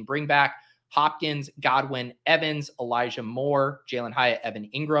 17 bring back. Hopkins, Godwin, Evans, Elijah Moore, Jalen Hyatt, Evan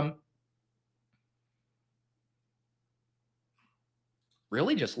Ingram.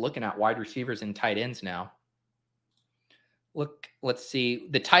 Really just looking at wide receivers and tight ends now. Let's see.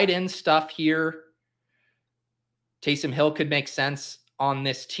 The tight end stuff here. Taysom Hill could make sense on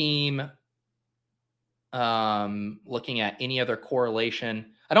this team. Looking at any other correlation.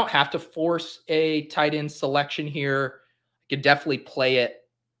 I don't have to force a tight end selection here. I could definitely play it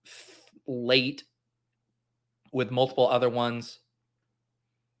late with multiple other ones.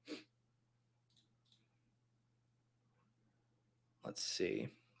 Let's see.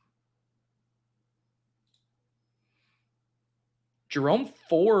 Jerome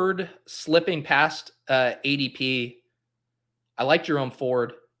Ford slipping past ADP. I like Jerome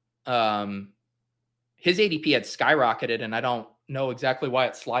Ford. His ADP had skyrocketed, and I don't know exactly why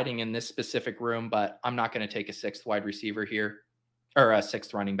it's sliding in this specific room, but I'm not going to take a sixth wide receiver here, or a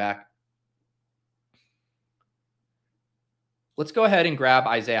sixth running back. Let's go ahead and grab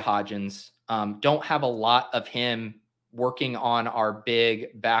Isaiah Hodgins. Don't have a lot of him working on our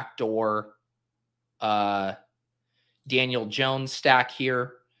big backdoor Daniel Jones stack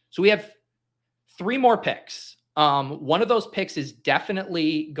here. So we have 3 more picks. One of those picks is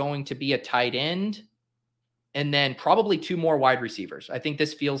definitely going to be a tight end, and then probably 2 more wide receivers. I think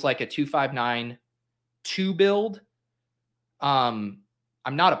this feels like a 2-5-9-2 build.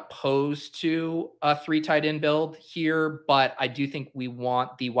 I'm not opposed to a 3 tight end build here, but I do think we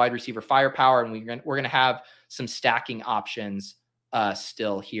want the wide receiver firepower, and we're going to have some stacking options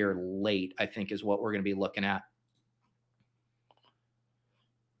still here late, I think is what we're going to be looking at.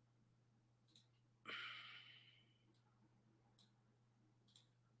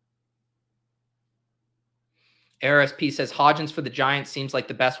 RSP says Hodgins for the Giants seems like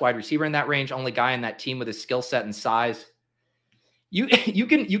the best wide receiver in that range. Only guy in that team with his skill set and size. You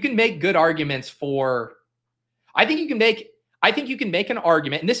can make good arguments for. I think you can make an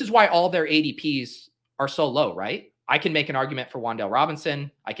argument, and this is why all their ADPs are so low, right? I can make an argument for Wan'Dale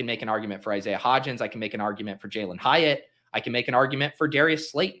Robinson. I can make an argument for Isaiah Hodgins. I can make an argument for Jalen Hyatt. I can make an argument for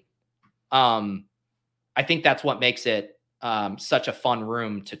Darius Slayton. I think that's what makes it such a fun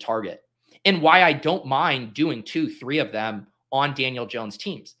room to target. And why I don't mind doing 2-3 of them on Daniel Jones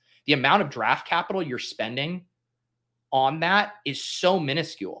teams. The amount of draft capital you're spending on that is so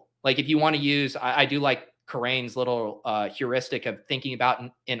minuscule. Like if you want to use, I do like Karane's little heuristic of thinking about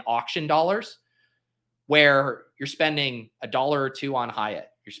in auction dollars, where you're spending $1 or $2 on Hyatt.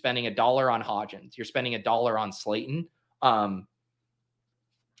 You're spending $1 on Hodgins. You're spending $1 on Slayton. I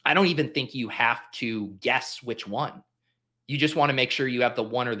don't even think you have to guess which one. You just want to make sure you have the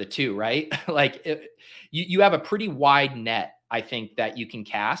 1 or the 2, right? Like you have a pretty wide net, I think, that you can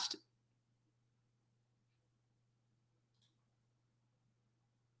cast.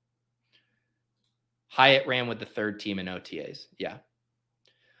 Hyatt ran with the 3rd team in OTAs. Yeah.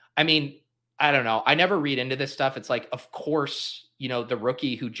 I mean, I don't know. I never read into this stuff. It's like, of course, the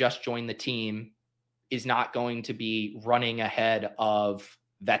rookie who just joined the team is not going to be running ahead of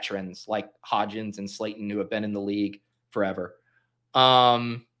veterans like Hodgins and Slayton who have been in the league forever.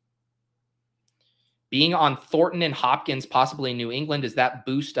 Being on Thornton and Hopkins, possibly in New England, does that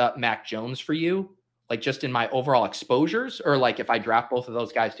boost up Mac Jones for you? Like just in my overall exposures, or like if I draft both of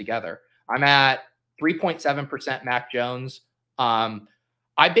those guys together? I'm at 3.7% Mac Jones.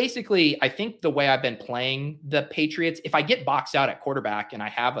 I think the way I've been playing the Patriots, if I get boxed out at quarterback and I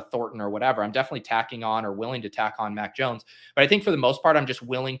have a Thornton or whatever, I'm definitely tacking on or willing to tack on Mac Jones. But I think for the most part, I'm just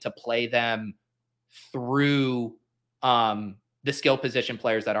willing to play them through the skill position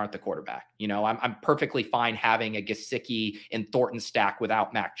players that aren't the quarterback. I'm perfectly fine having a Gesicki and Thornton stack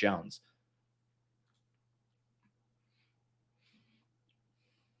without Mac Jones.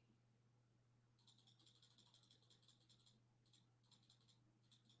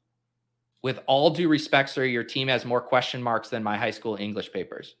 With all due respect, sir, your team has more question marks than my high school English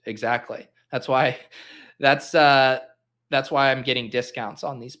papers. Exactly. That's why I'm getting discounts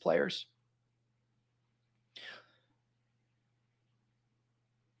on these players.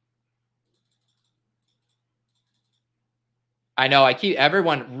 I know I keep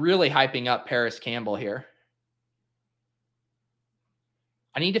everyone really hyping up Paris Campbell here.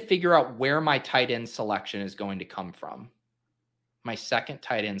 I need to figure out where my tight end selection is going to come from. My second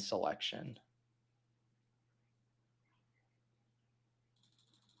tight end selection.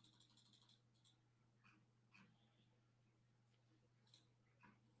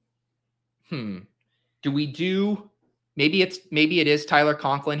 Do we do, maybe it is Tyler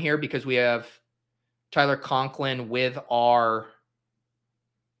Conklin here because we have Tyler Conklin with our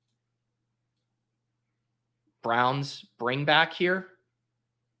Browns bring back here.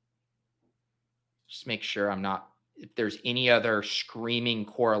 Just make sure I'm not, if there's any other screaming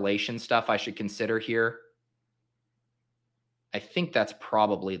correlation stuff I should consider here. I think that's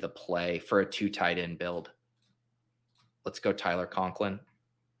probably the play for a 2 tight end build. Let's go Tyler Conklin.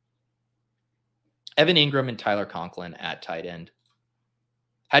 Evan Ingram and Tyler Conklin at tight end.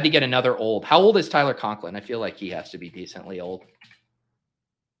 Had to get another old. How old is Tyler Conklin? I feel like he has to be decently old.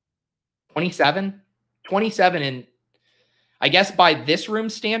 27? 27, and I guess by this room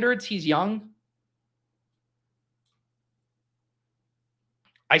standards, he's young.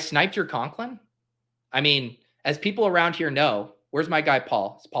 I sniped your Conklin? I mean, as people around here know, where's my guy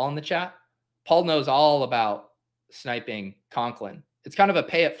Paul? Is Paul in the chat? Paul knows all about sniping Conklin. It's kind of a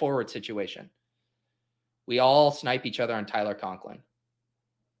pay it forward situation. We all snipe each other on Tyler Conklin.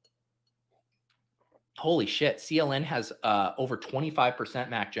 Holy shit. CLN has over 25%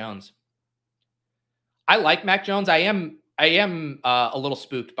 Mac Jones. I like Mac Jones. I am a little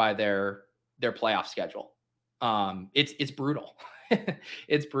spooked by their playoff schedule. It's brutal.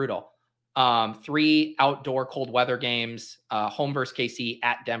 It's brutal. 3 outdoor cold weather games, home versus KC,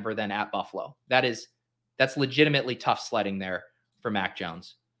 at Denver, then at Buffalo. That's legitimately tough sledding there for Mac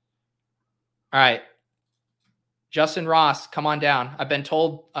Jones. All right. Justin Ross, come on down. I've been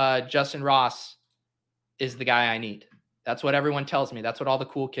told Justin Ross is the guy I need. That's what everyone tells me. That's what all the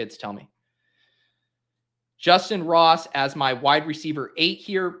cool kids tell me. Justin Ross as my wide receiver 8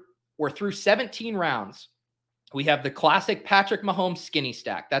 here. We're through 17 rounds. We have the classic Patrick Mahomes skinny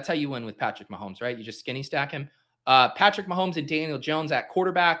stack. That's how you win with Patrick Mahomes, right? You just skinny stack him. Patrick Mahomes and Daniel Jones at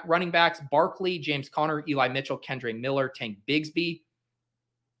quarterback. Running backs, Barkley, James Conner, Eli Mitchell, Kendre Miller, Tank Bigsby.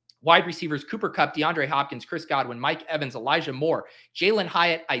 Wide receivers, Cooper Kupp, DeAndre Hopkins, Chris Godwin, Mike Evans, Elijah Moore, Jalen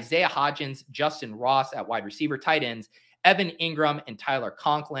Hyatt, Isaiah Hodgins, Justin Ross at wide receiver. Tight ends, Evan Ingram and Tyler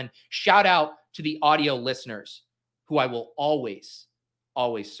Conklin. Shout out to the audio listeners who I will always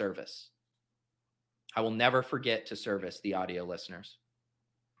service. I will never forget to service the audio listeners.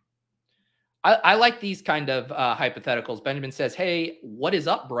 I like these kind of hypotheticals. Benjamin says, hey, what is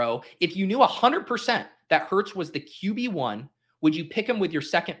up, bro? If you knew 100% that Hurts was the QB1, would you pick him with your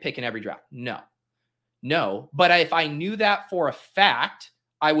second pick in every draft? No. But if I knew that for a fact,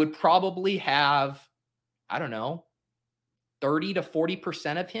 I would probably have, I don't know, 30 to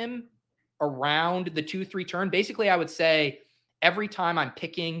 40% of him around the 2-3 turn. Basically, I would say every time I'm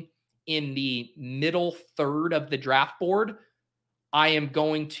picking in the middle third of the draft board, I am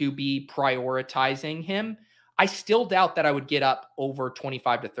going to be prioritizing him. I still doubt that I would get up over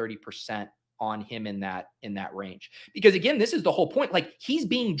 25 to 30% on him in that range. Because again, this is the whole point. Like, he's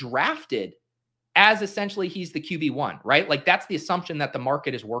being drafted as essentially he's the QB1, right? Like, that's the assumption that the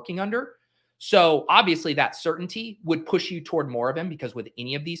market is working under. So obviously that certainty would push you toward more of him, because with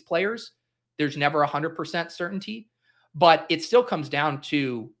any of these players, there's never 100% certainty, but it still comes down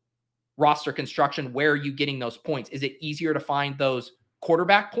to roster construction. Where are you getting those points? Is it easier to find those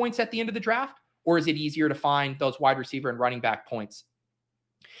quarterback points at the end of the draft, or is it easier to find those wide receiver and running back points?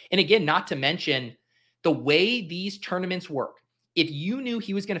 And again, not to mention the way these tournaments work. If you knew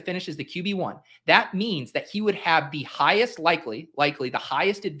he was going to finish as the QB1, that means that he would have the highest likely the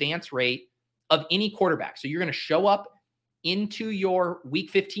highest advance rate of any quarterback. So you're going to show up into your week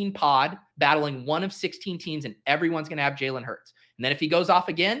 15 pod battling one of 16 teams, and everyone's going to have Jalen Hurts. And then if he goes off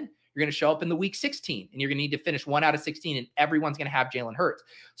again, you're going to show up in the week 16 and you're going to need to finish 1 out of 16, and everyone's going to have Jalen Hurts.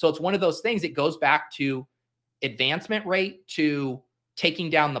 So it's one of those things that goes back to advancement rate, to taking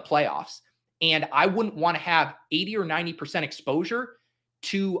down the playoffs. And I wouldn't want to have 80 or 90% exposure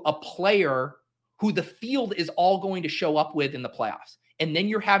to a player who the field is all going to show up with in the playoffs. And then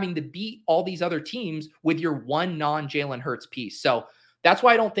you're having to beat all these other teams with your one non-Jalen Hurts piece. So that's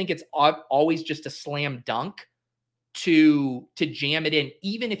why I don't think it's always just a slam dunk to jam it in,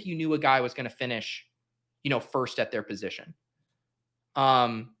 even if you knew a guy was going to finish, first at their position.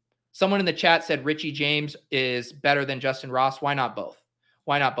 Someone in the chat said Richie James is better than Justin Ross. Why not both?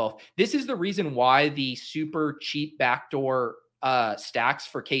 This is the reason why the super cheap backdoor stacks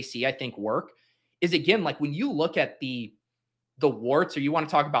for KC, I think, work. Is again, like, when you look at the warts, or you want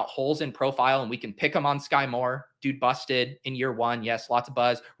to talk about holes in profile, and we can pick them on Sky Moore. Dude busted in year 1. Yes, lots of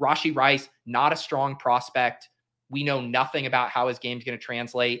buzz. Rashee Rice, not a strong prospect. We know nothing about how his game's going to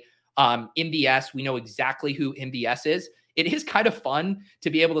translate. MVS, we know exactly who MVS is. It is kind of fun to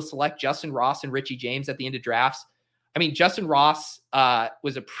be able to select Justin Ross and Richie James at the end of drafts. I mean, Justin Ross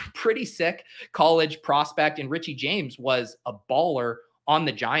was a pretty sick college prospect, and Richie James was a baller on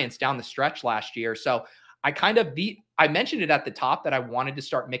the Giants down the stretch last year. So I mentioned it at the top that I wanted to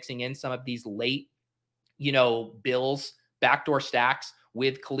start mixing in some of these late, Bills backdoor stacks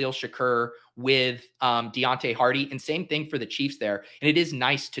with Khalil Shakur, with Deontay Hardy, and same thing for the Chiefs there. And it is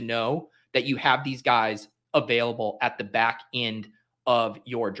nice to know that you have these guys available at the back end of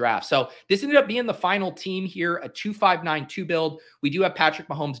your draft. So this ended up being the final team here, a 2-5-9-2 build. We do have Patrick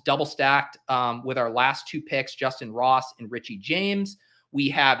Mahomes double stacked with our last 2 picks, Justin Ross and Richie James. We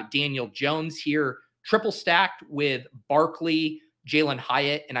have Daniel Jones here, triple stacked with Barkley, Jalen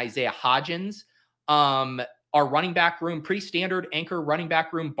Hyatt, and Isaiah Hodgins. Our running back room, pretty standard anchor running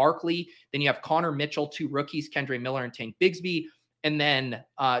back room, Barkley. Then you have Connor Mitchell, 2 rookies, Kendre Miller and Tank Bigsby. And then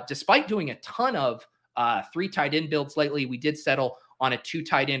despite doing a ton of 3 tight end builds lately, we did settle on a 2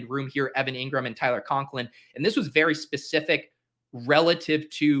 tight end room here, Evan Ingram and Tyler Conklin. And this was very specific relative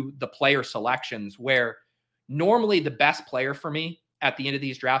to the player selections, where normally the best player for me at the end of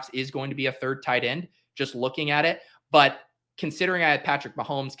these drafts is going to be a 3rd tight end, just looking at it. But considering I had Patrick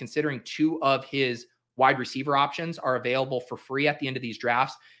Mahomes, considering 2 of his wide receiver options are available for free at the end of these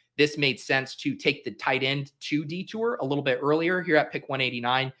drafts, this made sense to take the tight end 2 detour a little bit earlier here at pick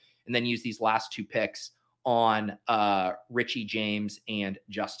 189, and then use these last 2 picks on Richie James and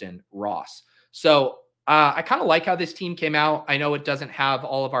Justin Ross. So I kind of like how this team came out. I know it doesn't have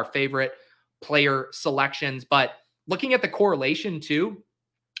all of our favorite player selections, but looking at the correlation too,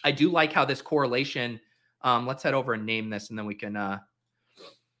 I do like how this correlation, let's head over and name this, and then we can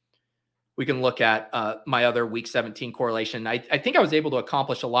look at my other week 17 correlation. I think I was able to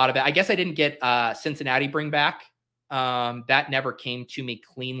accomplish a lot of it. I guess I didn't get Cincinnati bring back. That never came to me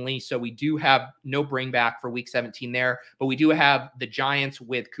cleanly. So we do have no bring back for week 17 there, but we do have the Giants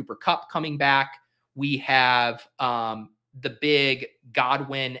with Cooper Kupp coming back. We have the big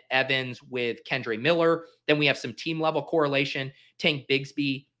Godwin Evans with Kendre Miller. Then we have some team level correlation, Tank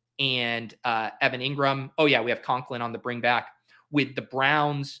Bigsby and Evan Ingram. Oh yeah, we have Conklin on the bring back with the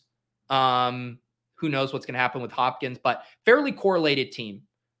Browns. Who knows what's going to happen with Hopkins, but fairly correlated team.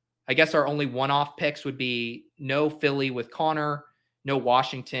 I guess our only one-off picks would be no Philly with Connor, no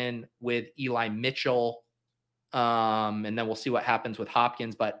Washington with Eli Mitchell. And then we'll see what happens with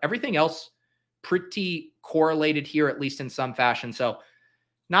Hopkins, but everything else pretty correlated here, at least in some fashion. So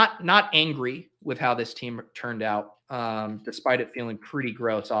not angry with how this team turned out, despite it feeling pretty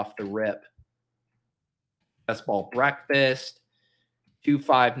gross off the rip. Best ball breakfast,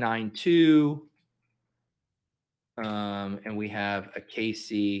 2592. And we have a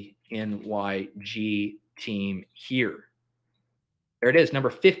KCNYG team here. There it is, number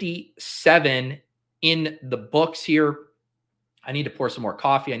 57 in the books here. I need to pour some more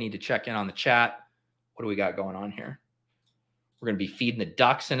coffee. I need to check in on the chat. What do we got going on here? We're going to be feeding the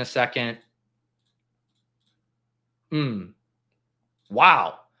ducks in a second.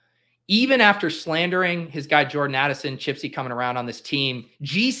 Wow. Even after slandering his guy Jordan Addison, Chipsy coming around on this team,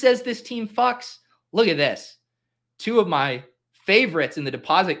 G says this team fucks. Look at this. 2 of my favorites in the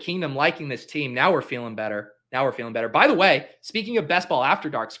Deposit Kingdom liking this team. Now we're feeling better. By the way, speaking of Best Ball After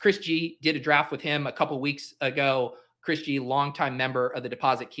Darks, Chris G did a draft with him a couple weeks ago. Chris G, longtime member of the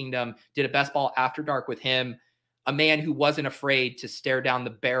Deposit Kingdom, did a Best Ball After Dark with him, a man who wasn't afraid to stare down the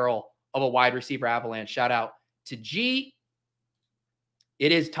barrel of a wide receiver avalanche. Shout out to G.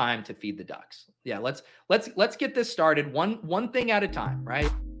 It is time to feed the ducks. Yeah, let's get this started one thing at a time,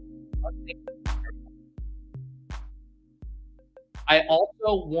 right? I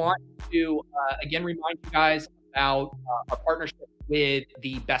also want to, again, remind you guys about our partnership with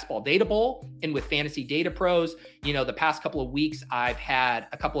the Best Ball Data Bowl and with Fantasy Data Pros. The past couple of weeks, I've had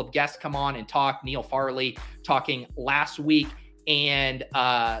a couple of guests come on and talk. Neil Farley talking last week, and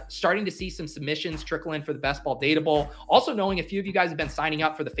starting to see some submissions trickle in for the Best Ball Data Bowl. Also knowing a few of you guys have been signing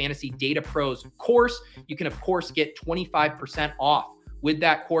up for the Fantasy Data Pros course. You can, of course, get 25% off with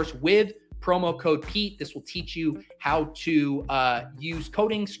that course with promo code Pete. This will teach you how to use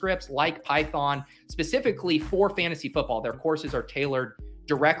coding scripts like Python, specifically for fantasy football. Their courses are tailored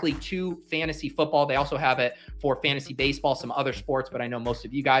directly to fantasy football. They also have it for fantasy baseball, some other sports, but I know most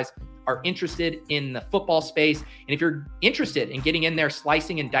of you guys are interested in the football space. And if you're interested in getting in there,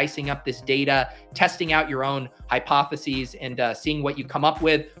 slicing and dicing up this data, testing out your own hypotheses and seeing what you come up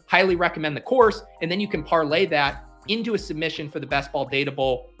with, highly recommend the course. And then you can parlay that into a submission for the Best Ball Data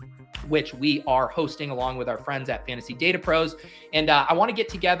Bowl which we are hosting along with our friends at Fantasy Data Pros. And I want to get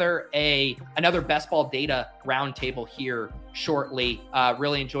together another best ball data roundtable here shortly.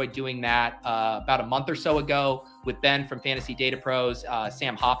 Really enjoyed doing that about a month or so ago with Ben from Fantasy Data Pros.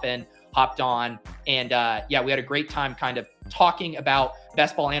 Sam Hoppin hopped on, and yeah, we had a great time kind of talking about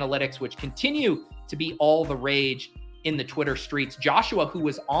best ball analytics, which continue to be all the rage in the Twitter streets. Joshua, who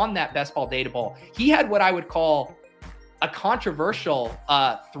was on that best ball data ball, he had what I would call a controversial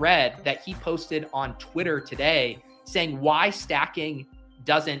thread that he posted on Twitter today saying why stacking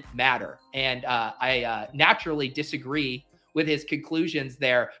doesn't matter. And I naturally disagree with his conclusions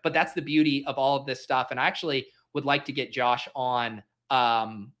there, but that's the beauty of all of this stuff. And I actually would like to get Josh on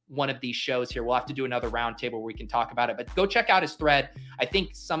one of these shows here. We'll have to do another roundtable where we can talk about it, but go check out his thread. I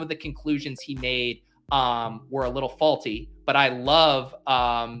think some of the conclusions he made were a little faulty, but I love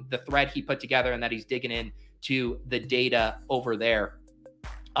the thread he put together and that he's digging in to the data over there.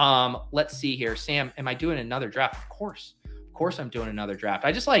 Let's see here. Sam, am I doing another draft? Of course I'm doing another draft.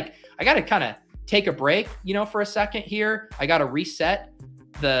 I got to kind of take a break, for a second here. I got to reset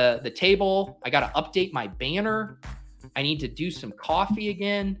the table. I got to update my banner. I need to do some coffee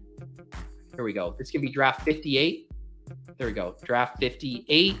again. Here we go. It's going to be draft 58. There we go. Draft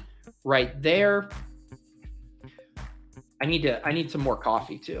 58 right there. I need some more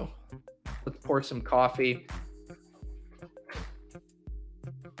coffee too. Let's pour some coffee.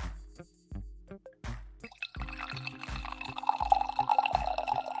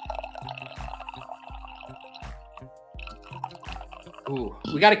 Ooh,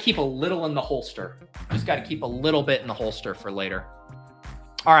 we got to keep a little in the holster. Just got to keep a little bit in the holster for later.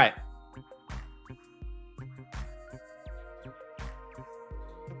 All right.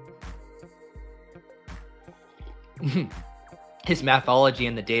 His Mathology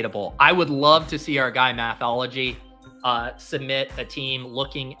in the data bowl. I would love to see our guy Mathology submit a team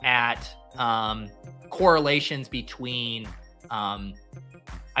looking at correlations between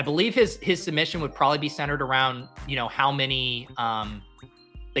I believe his submission would probably be centered around, how many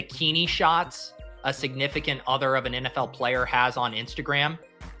bikini shots a significant other of an NFL player has on Instagram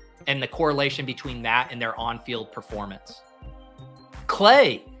and the correlation between that and their on-field performance.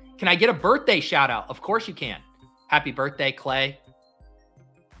 Clay, can I get a birthday shout out? Of course you can. Happy birthday, Clay.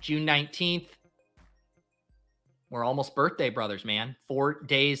 June 19th. We're almost birthday brothers, man. 4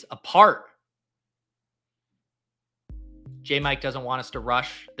 days apart. J Mike doesn't want us to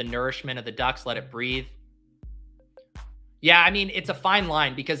rush the nourishment of the ducks. Let it breathe. Yeah, I mean, it's a fine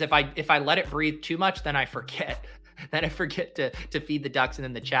line because if I let it breathe too much, then I forget. Then I forget to feed the ducks, and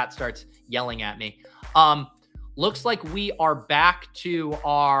then the chat starts yelling at me. Looks like we are back to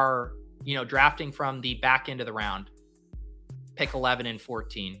our, drafting from the back end of the round. Pick 11 and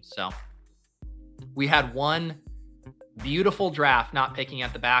 14. So we had one beautiful draft, not picking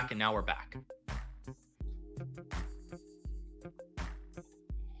at the back, and now we're back.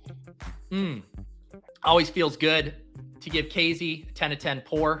 Always feels good to give KZ a 10 of 10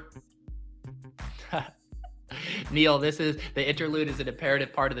 pour. Neil, the interlude is an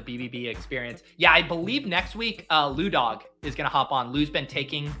imperative part of the BBB experience. Yeah, I believe next week, Lou Dog is going to hop on. Lou's been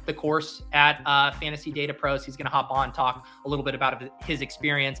taking the course at Fantasy Data Pros. He's going to hop on, talk a little bit about his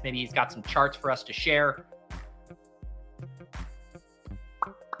experience. Maybe he's got some charts for us to share.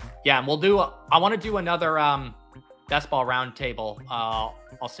 Yeah, and I want to do another best ball roundtable.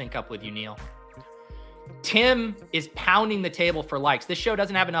 I'll sync up with you, Neil. Tim is pounding the table for likes. This show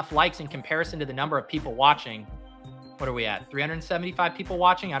doesn't have enough likes in comparison to the number of people watching. What are we at? 375 people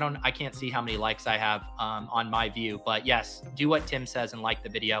watching? I can't see how many likes I have on my view, but yes, do what Tim says and like the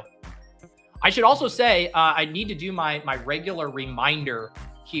video. I should also say I need to do my regular reminder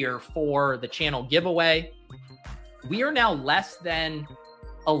here for the channel giveaway. We are now less than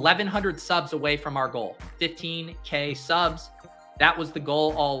 1,100 subs away from our goal, 15K subs. That was the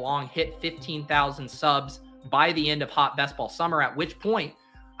goal all along, hit 15,000 subs by the end of Hot Best Ball Summer, at which point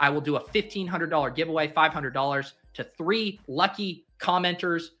I will do a $1,500 giveaway, $500 to 3 lucky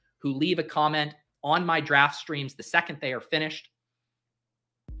commenters who leave a comment on my draft streams the second they are finished.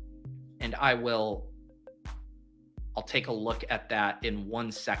 And I'll take a look at that in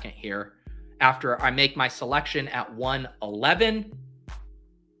 1 second here. After I make my selection at 111,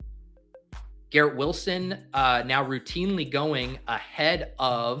 Garrett Wilson now routinely going ahead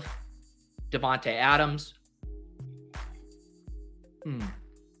of Davante Adams. I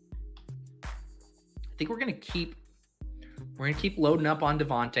think we're gonna keep loading up on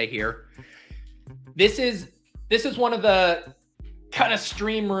Davante here. This is one of the kind of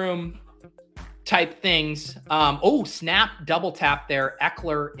stream room type things. Oh, snap, double tap there.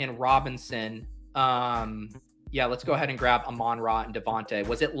 Eckler and Robinson. Yeah, let's go ahead and grab Amon-Ra and Devontae.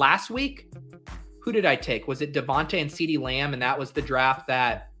 Was it last week? Who did I take? Was it Devontae and CeeDee Lamb? And that was the draft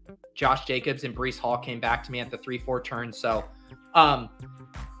that Josh Jacobs and Breece Hall came back to me at the 3-4 turn. So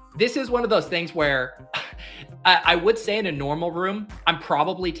this is one of those things where I would say in a normal room, I'm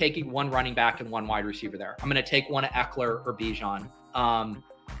probably taking one running back and one wide receiver there. I'm going to take one of Eckler or Bijan.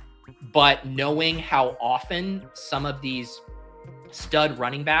 But knowing how often some of these stud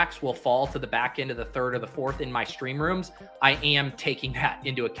running backs will fall to the back end of the third or the fourth in my stream rooms, I am taking that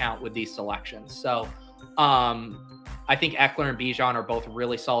into account with these selections. So I think Eckler and Bijan are both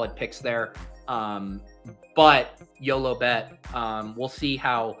really solid picks there. But YOLO bet, we'll see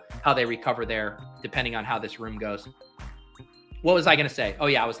how they recover there depending on how this room goes. What was I going to say? Oh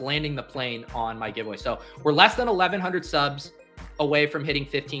yeah, I was landing the plane on my giveaway. So we're less than 1,100 subs away from hitting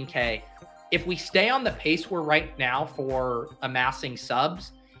 15K. If we stay on the pace we're right now for amassing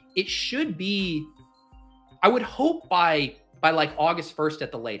subs, it should be, I would hope by like August 1st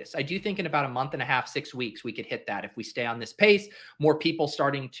at the latest. I do think in about a month and a half, 6 weeks, we could hit that if we stay on this pace. More people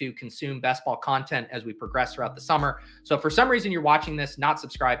starting to consume best ball content as we progress throughout the summer. So if for some reason you're watching this, not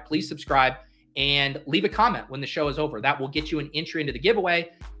subscribed, please subscribe and leave a comment when the show is over. That will get you an entry into the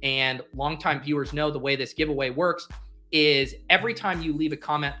giveaway. And longtime viewers know the way this giveaway works is every time you leave a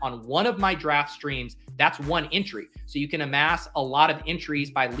comment on one of my draft streams, that's one entry. So you can amass a lot of entries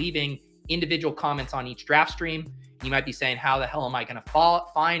by leaving individual comments on each draft stream. You might be saying, how the hell am I going to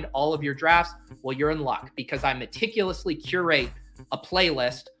find all of your drafts? Well, you're in luck because I meticulously curate a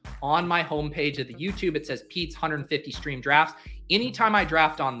playlist on my homepage of the YouTube. It says Pete's 150 stream drafts. Anytime I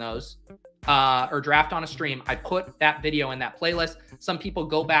draft on those or draft on a stream, I put that video in that playlist. Some people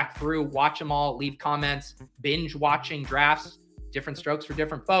go back through, watch them all, leave comments, binge watching drafts, different strokes for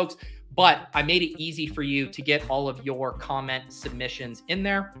different folks. But I made it easy for you to get all of your comment submissions in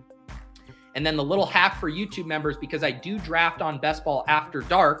there. And then the little hack for YouTube members, because I do draft on Best Ball After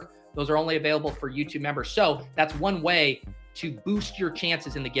Dark, those are only available for YouTube members. So that's one way to boost your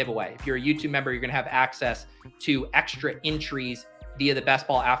chances in the giveaway. If you're a YouTube member, you're going to have access to extra entries via the Best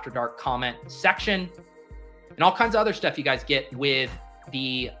Ball After Dark comment section and all kinds of other stuff you guys get with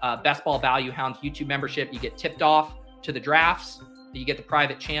the Best Ball Value Hounds YouTube membership. You get tipped off to the drafts. You get the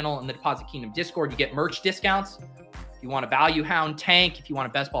private channel and the Deposit Kingdom Discord. You get merch discounts. If you want a Value Hound tank, if you want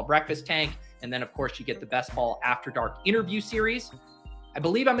a Best Ball Breakfast tank, and then of course you get the Best Ball After Dark interview series. I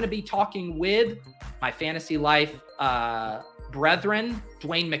believe I'm going to be talking with my Fantasy Life brethren,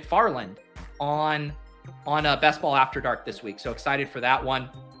 Dwayne McFarland, on Best Ball After Dark this week. So excited for that one.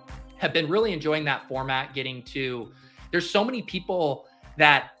 Have been really enjoying that format, there's so many people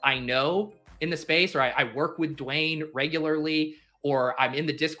that I know in the space, or I work with Dwayne regularly, or I'm in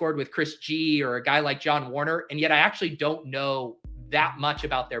the Discord with Chris G or a guy like John Warner. And yet I actually don't know that much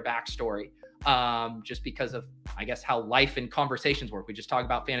about their backstory. Just because of, I guess, how life and conversations work. We just talk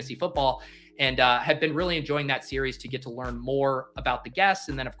about fantasy football and have been really enjoying that series to get to learn more about the guests.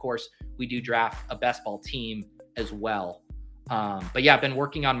 And then, of course, we do draft a best ball team as well. But yeah, I've been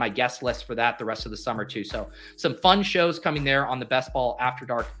working on my guest list for that the rest of the summer too. So some fun shows coming there on the Best Ball After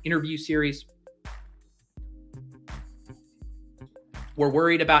Dark interview series. We're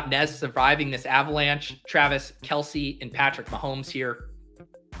worried about Nez surviving this avalanche. Travis Kelce and Patrick Mahomes here.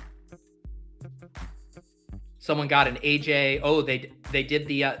 Someone got an AJ. Oh, they did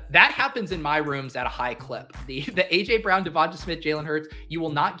the that happens in my rooms at a high clip. The AJ Brown, Devonta Smith, Jalen Hurts. You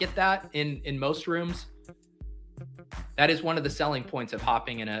will not get that in most rooms. That is one of the selling points of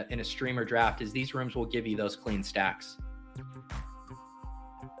hopping in a streamer draft, is these rooms will give you those clean stacks.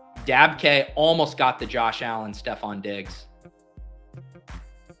 Dabk almost got the Josh Allen, Stephon Diggs.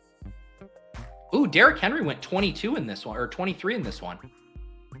 Ooh, Derrick Henry went 22 in this one, or 23 in this one.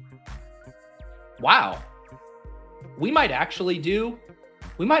 Wow. We might actually do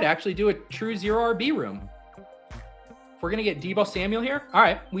a true zero RB room. If we're going to get Deebo Samuel here. All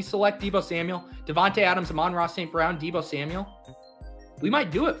right. We select Deebo Samuel, Devontae Adams, Amon-Ra St. Brown, Deebo Samuel. We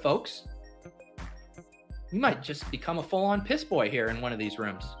might do it, folks. We might just become a full-on piss boy here in one of these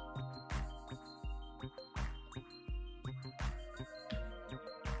rooms.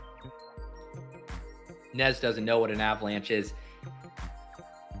 Nez doesn't know what an avalanche is.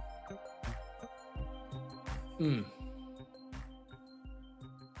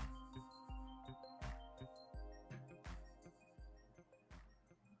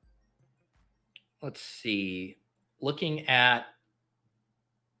 Let's see. Looking at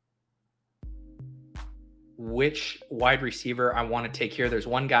which wide receiver I want to take here. There's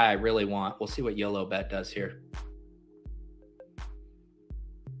one guy I really want. We'll see what YOLO Bet does here.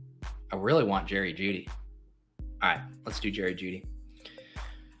 I really want Jerry Jeudy. All right, let's do Jerry Jeudy.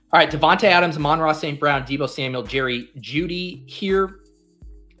 All right, Devontae Adams, Amon-Ra St. Brown, Deebo Samuel, Jerry Jeudy here.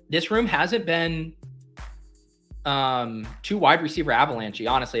 This room hasn't been too wide receiver avalanche,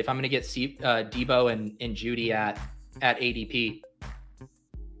 honestly, if I'm going to get Deebo and Jeudy at ADP.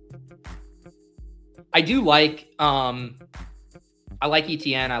 I do like I like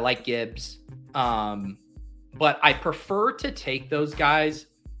ETN, I like Gibbs, but I prefer to take those guys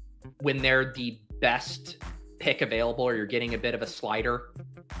when they're the best pick available or you're getting a bit of a slider.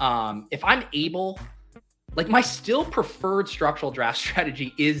 If I'm able, like my still preferred structural draft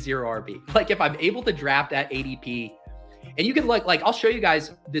strategy is 0 RB. Like if I'm able to draft at ADP, and you can like I'll show you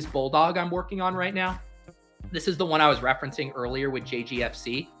guys this Bulldog I'm working on right now. This is the one I was referencing earlier with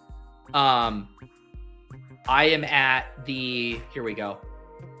JGFC. I am at here we go.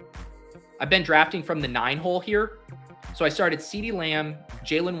 I've been drafting from the 9 hole here. So I started CeeDee Lamb,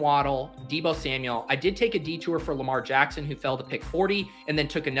 Jalen Waddle, Deebo Samuel. I did take a detour for Lamar Jackson, who fell to pick 40, and then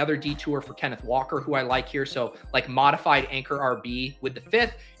took another detour for Kenneth Walker, who I like here. So like modified anchor RB with the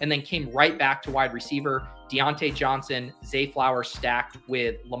 5th, and then came right back to wide receiver, Deontay Johnson, Zay Flowers stacked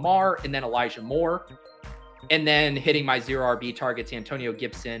with Lamar, and then Elijah Moore. And then hitting my 0 RB targets, Antonio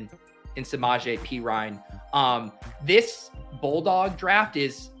Gibson and Samaje Perine. This Bulldog draft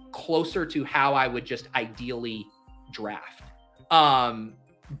is closer to how I would just ideally draft.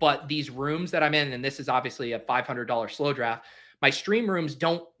 But these rooms that I'm in, and this is obviously a $500 slow draft, my stream rooms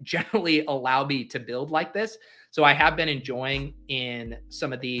don't generally allow me to build like this. So I have been enjoying in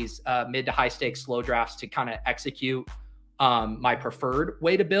some of these mid to high stakes slow drafts to kind of execute my preferred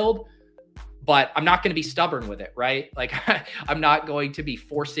way to build. But I'm not going to be stubborn with it, right? Like I'm not going to be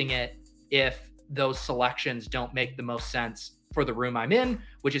forcing it if those selections don't make the most sense for the room I'm in,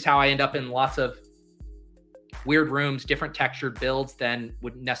 which is how I end up in lots of weird rooms, different textured builds than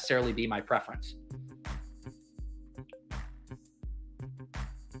would necessarily be my preference.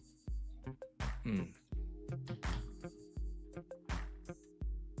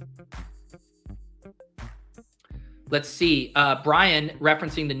 Let's see. Brian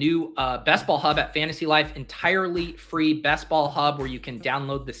referencing the new Best Ball Hub at Fantasy Life, entirely free Best Ball Hub where you can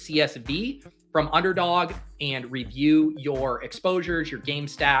download the CSV from Underdog and review your exposures, your game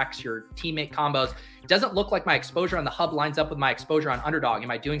stacks, your teammate combos. It doesn't look like my exposure on the hub lines up with my exposure on Underdog.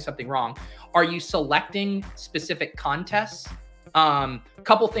 Am I doing something wrong? Are you selecting specific contests?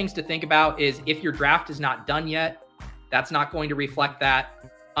 Couple things to think about is if your draft is not done yet, that's not going to reflect that.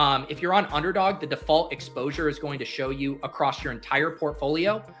 If you're on Underdog, the default exposure is going to show you across your entire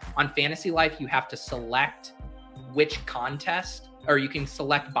portfolio. On Fantasy Life, you have to select which contest, or you can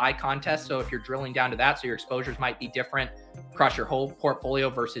select by contest. So if you're drilling down to that, so your exposures might be different across your whole portfolio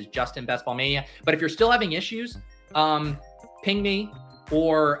versus just in Best Ball Mania. But if you're still having issues, ping me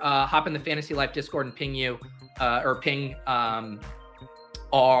or hop in the Fantasy Life Discord and ping you or ping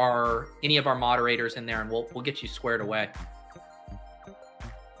any of our moderators in there, and we'll get you squared away.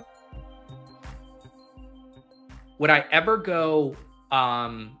 Would I ever go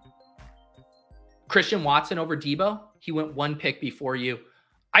Christian Watson over Deebo? He went 1 pick before you.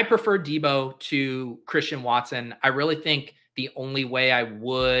 I prefer Deebo to Christian Watson. I really think the only way I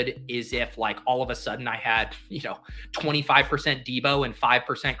would is if like all of a sudden I had, 25% Deebo and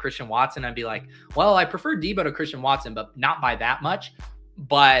 5% Christian Watson. I'd be like, well, I prefer Deebo to Christian Watson, but not by that much.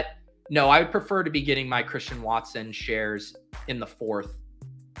 But no, I would prefer to be getting my Christian Watson shares in the 4th.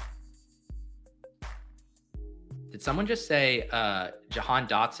 Did someone just say Jahan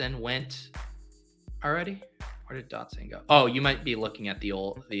Dotson went already? Where did Dotson go? Oh, you might be looking at the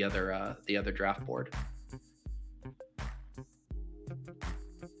other draft board.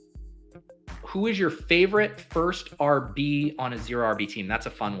 Who is your favorite first RB on a 0 RB team? That's a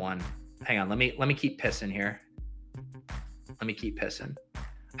fun one. Hang on, let me keep pissing here. I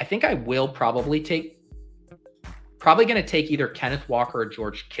think I will probably going to take either Kenneth Walker or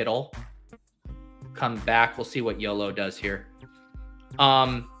George Kittle. Come back. We'll see what YOLO does here.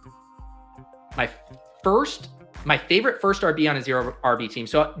 My favorite first RB on a 0 RB team.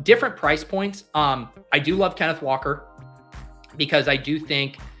 So different price points. I do love Kenneth Walker because I do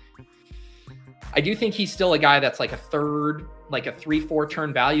think he's still a guy that's like a third, like a 3-4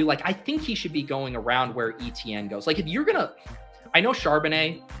 turn value. Like I think he should be going around where ETN goes. Like if you're I know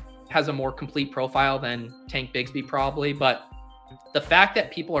Charbonnet has a more complete profile than Tank Bigsby probably, but the fact that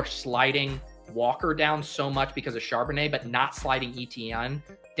people are sliding Walker down so much because of Charbonnet, but not sliding ETN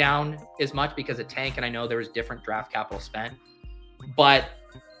down as much because of Tank, and I know there was different draft capital spent, but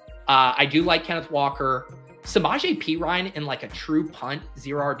I do like Kenneth Walker. Samaje Perine in like a true punt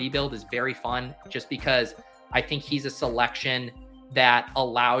 0 RB build is very fun just because I think he's a selection that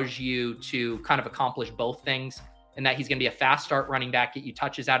allows you to kind of accomplish both things and that he's going to be a fast start running back, get you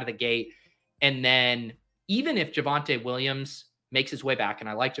touches out of the gate. And then even if Javonte Williams makes his way back, and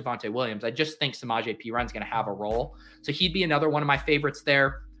I like Javonte Williams, I just think Samaje Perine going to have a role. So he'd be another one of my favorites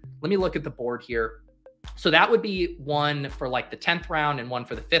there. Let me look at the board here. So that would be one for like the 10th round and one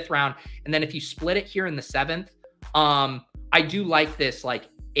for the 5th round. And then if you split it here in the 7th, I do like this, like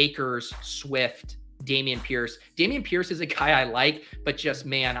Akers, Swift, Dameon Pierce. Dameon Pierce is a guy I like, but just,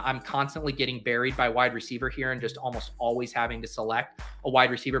 man, I'm constantly getting buried by wide receiver here and just almost always having to select a wide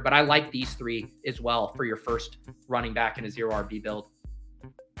receiver. But I like these 3 as well for your first running back in a 0 RB build.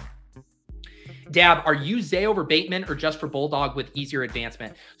 Dab, are you Zay over Bateman or just for Bulldog with easier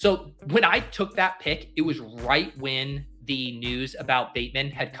advancement? So when I took that pick, it was right when the news about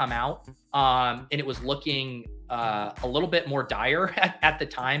Bateman had come out, and it was looking a little bit more dire at the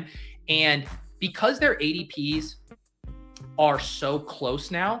time. And because their ADPs are so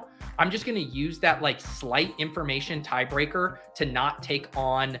close now, I'm just going to use that like slight information tiebreaker to not take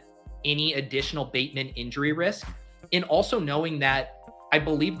on any additional Bateman injury risk. And also knowing that I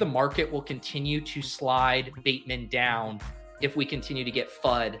believe the market will continue to slide Bateman down if we continue to get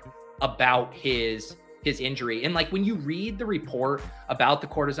FUD about his injury. And like when you read the report about the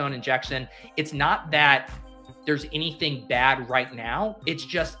cortisone injection, it's not that there's anything bad right now. It's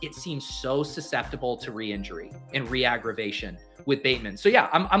just, it seems so susceptible to re-injury and re-aggravation with Bateman. So yeah,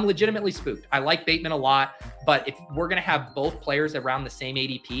 I'm legitimately spooked. I like Bateman a lot, but if we're going to have both players around the same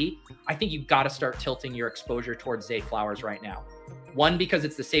ADP, I think you've got to start tilting your exposure towards Zay Flowers right now. 1, because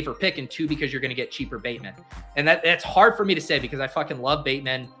it's the safer pick, and 2, because you're going to get cheaper Bateman. And that's hard for me to say because I fucking love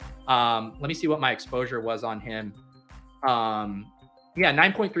Bateman. Let me see what my exposure was on him. Yeah,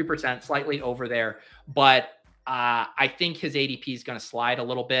 9.3%, slightly over there. But I think his ADP is going to slide a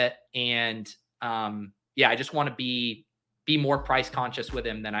little bit. And yeah, I just want to be more price conscious with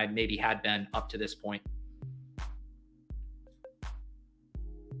him than I maybe had been up to this point.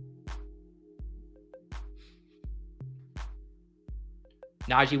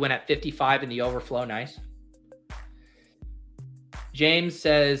 Najee went at 55 in the overflow. Nice. James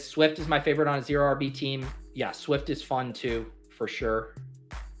says, Swift is my favorite on a 0 RB team. Yeah, Swift is fun too, for sure.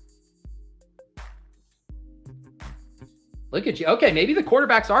 Look at you. Okay, maybe the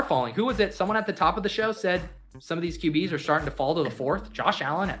quarterbacks are falling. Who was it? Someone at the top of the show said some of these QBs are starting to fall to the 4th. Josh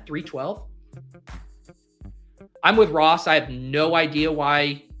Allen at 312. I'm with Ross. I have no idea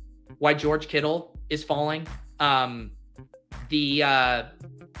why George Kittle is falling.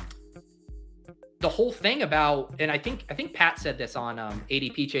 The whole thing about, and I think Pat said this on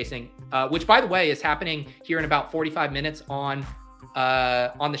ADP chasing, which by the way is happening here in about 45 minutes on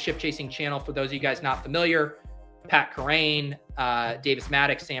the Ship Chasing channel. For those of you guys not familiar, Pat Kerrane, Davis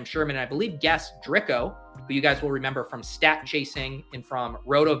Maddox, Sam Sherman, and I believe guest Dricko, who you guys will remember from Stat Chasing and from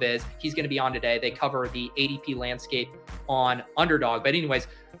RotoViz. He's going to be on today. They cover the ADP landscape on Underdog. But anyways,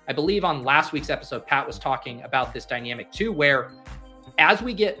 I believe on last week's episode, Pat was talking about this dynamic too, where as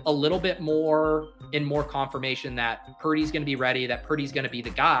we get a little bit more confirmation that Purdy's going to be ready, that Purdy's going to be the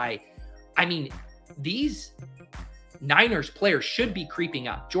guy, I mean, these Niners players should be creeping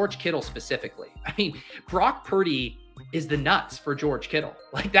up. George Kittle specifically. I mean, Brock Purdy is the nuts for George Kittle.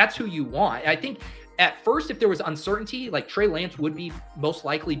 Like, that's who you want. I think at first, if there was uncertainty, like Trey Lance would be most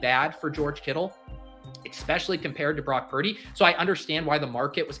likely bad for George Kittle, especially compared to Brock Purdy. So I understand why the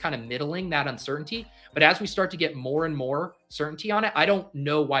market was kind of middling that uncertainty. But as we start to get more and more certainty on it, I don't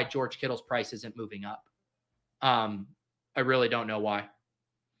know why George Kittle's price isn't moving up. I really don't know why.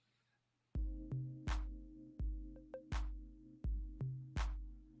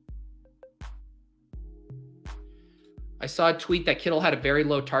 I saw a tweet that Kittle had a very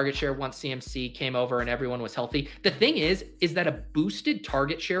low target share once CMC came over and everyone was healthy. The thing is that a boosted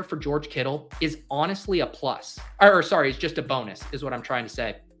target share for George Kittle is honestly a plus. It's just a bonus is what I'm trying to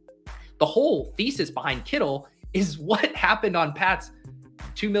say. The whole thesis behind Kittle is what happened on Pat's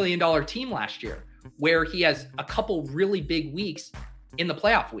 $2 million team last year, where he has a couple really big weeks in the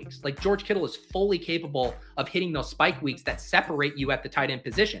playoff weeks. Like, George Kittle is fully capable of hitting those spike weeks that separate you at the tight end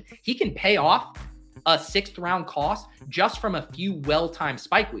position. He can pay off a 6th round cost just from a few well-timed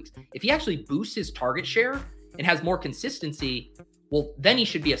spike weeks. If he actually boosts his target share and has more consistency, well, then he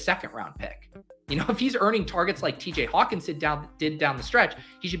should be a 2nd round pick. You know, if he's earning targets like TJ Hawkins did down the stretch,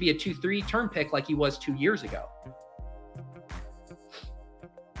 he should be a 2-3 turn pick like he was 2 years ago.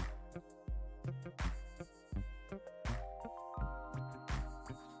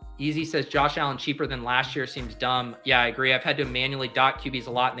 Easy says Josh Allen cheaper than last year seems dumb. Yeah, I agree. I've had to manually dot QBs a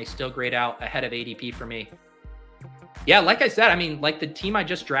lot and they still grade out ahead of ADP for me. Yeah, like I said, I mean, like the team I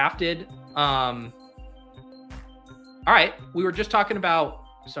just drafted. All right, we were just talking about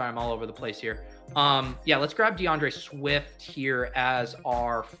Sorry, I'm all over the place here. Yeah, let's grab DeAndre Swift here as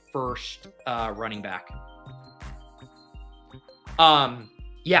our first running back.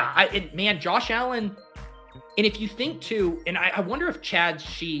 Man, Josh Allen. And if you think too, and I wonder if Chad's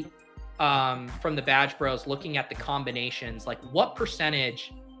sheet from the Badge Bros looking at the combinations, like what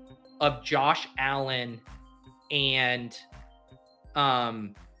percentage of Josh Allen and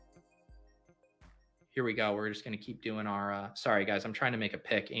here we go. We're just going to keep doing our, sorry guys, I'm trying to make a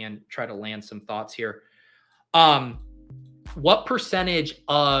pick and try to land some thoughts here. What percentage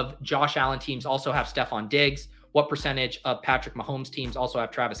of Josh Allen teams also have Stephon Diggs? What percentage of Patrick Mahomes teams also have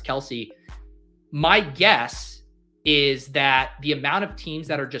Travis Kelce? My guess is that the amount of teams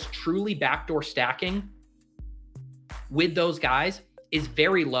that are just truly backdoor stacking with those guys is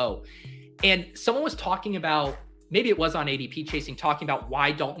very low. And someone was talking about, maybe it was on ADP Chasing, talking about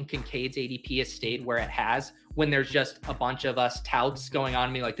why Dalton Kincaid's ADP has stayed where it has when there's just a bunch of us touts going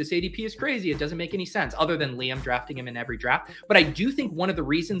on me like, this ADP is crazy. It doesn't make any sense other than Liam drafting him in every draft. But I do think one of the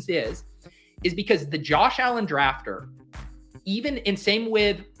reasons is because the Josh Allen drafter, even in same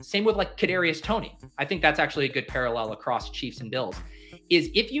with like Kadarius Toney, I think that's actually a good parallel across Chiefs and Bills, is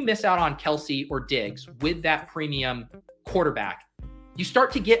if you miss out on Kelce or Diggs with that premium quarterback, you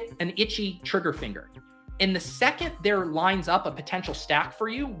start to get an itchy trigger finger. And the second there lines up a potential stack for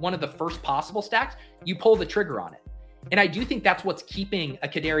you, one of the first possible stacks, you pull the trigger on it. And I do think that's what's keeping a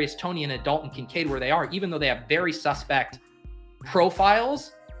Kadarius Toney and a Dalton Kincaid where they are, even though they have very suspect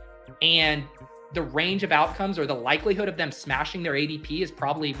profiles and the range of outcomes or the likelihood of them smashing their ADP is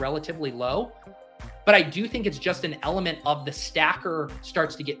probably relatively low. But I do think it's just an element of the stacker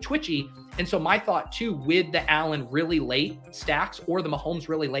starts to get twitchy. And so my thought too, with the Allen really late stacks or the Mahomes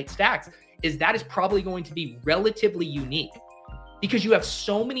really late stacks, is that is probably going to be relatively unique because you have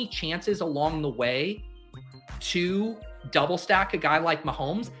so many chances along the way to double stack a guy like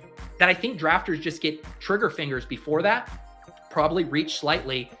Mahomes that I think drafters just get trigger fingers before that, probably reach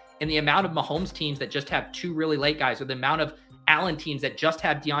slightly. And the amount of Mahomes teams that just have two really late guys, or the amount of Allen teams that just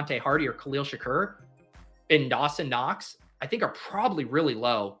have Deontay Hardy or Khalil Shakur and Dawson Knox, I think are probably really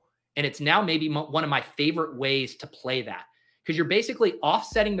low. And it's now maybe one of my favorite ways to play that, because you're basically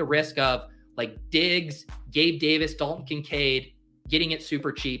offsetting the risk of like Diggs, Gabe Davis, Dalton Kincaid, getting it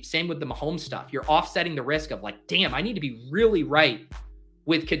super cheap. Same with the Mahomes stuff. You're offsetting the risk of like, damn, I need to be really right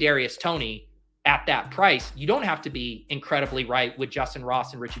with Kadarius Toney at that price. You don't have to be incredibly right with Justin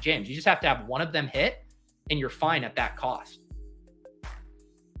Ross and Richie James. You just have to have one of them hit and you're fine at that cost.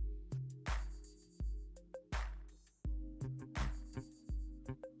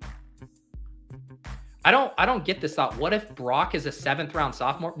 I don't get this thought. What if Brock is a 7th round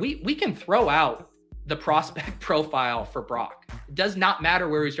sophomore? We can throw out the prospect profile for Brock. It does not matter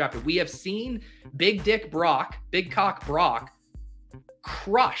where he's drafted. We have seen Big Cock Brock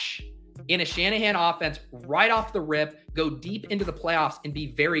crush in a Shanahan offense right off the rip, go deep into the playoffs and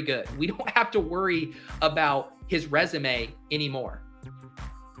be very good. We don't have to worry about his resume anymore.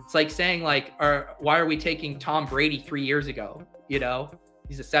 It's like saying like, why are we taking Tom Brady 3 years ago? You know,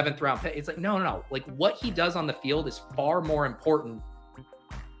 he's a 7th round pick. It's like, no. Like what he does on the field is far more important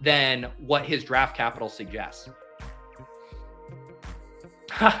than what his draft capital suggests.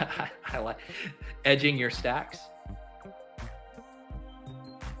 I like edging your stacks.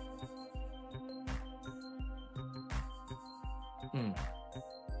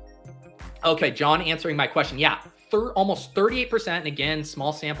 Okay, John answering my question. Yeah, almost 38%. And again,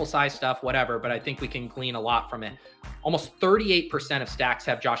 small sample size stuff, whatever, but I think we can glean a lot from it. Almost 38% of stacks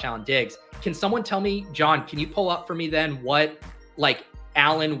have Josh Allen Diggs. Can someone tell me, John, can you pull up for me then what like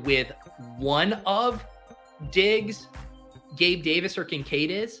Allen with one of Diggs, Gabe Davis, or Kincaid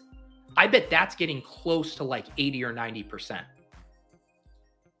is? I bet that's getting close to like 80 or 90%.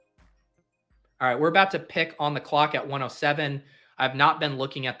 All right, we're about to pick on the clock at 107. I've not been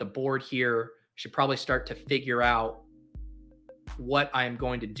looking at the board here. Should probably start to figure out what I'm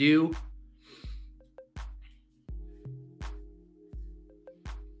going to do.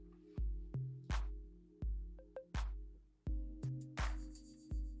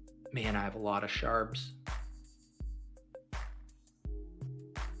 Man, I have a lot of Sharps.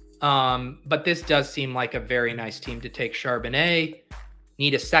 But this does seem like a very nice team to take Charbonnet.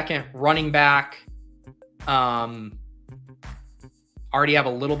 Need a second running back. Already have a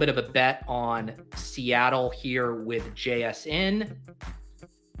little bit of a bet on Seattle here with JSN.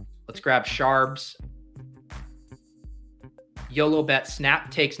 Let's grab Sharbs. YOLO bet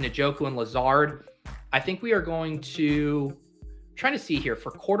Snap takes Njoku and Lazard. I think we are going to, trying to see here for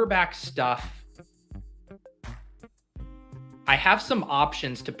quarterback stuff. I have some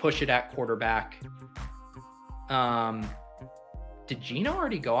options to push it at quarterback. Did Gino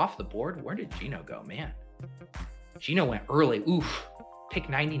already go off the board? Where did Gino go, man? Gino went early. Oof. Pick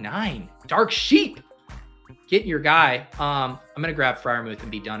 99. Dark Sheep. Getting your guy. I'm going to grab Freiermuth and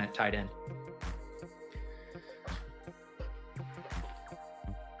be done at tight end.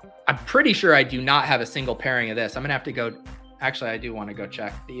 I'm pretty sure I do not have a single pairing of this. I'm going to have to go. Actually, I do want to go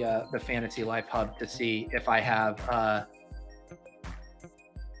check the Fantasy Life Hub to see if I have. Let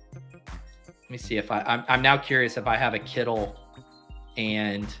me see if I'm now curious if I have a Kittle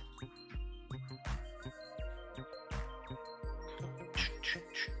and.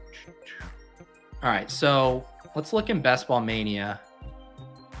 All right, so let's look in Best Ball Mania.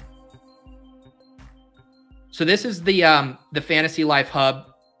 So this is the Fantasy Life Hub.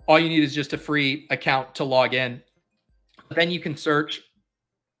 All you need is just a free account to log in. Then you can search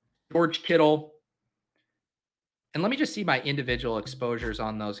George Kittle. And let me just see my individual exposures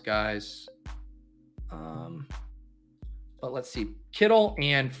on those guys. But let's see. Kittle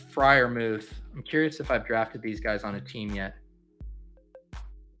and Freiermuth. I'm curious if I've drafted these guys on a team yet.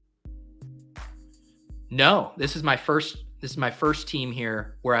 No, this is my first team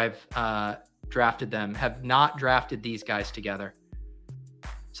here where I've drafted them. Have not drafted these guys together.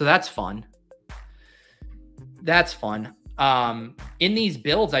 So that's fun. That's fun. In these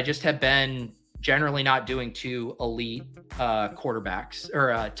builds, I just have been generally not doing two elite quarterbacks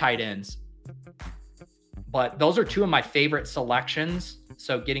or tight ends. But those are two of my favorite selections.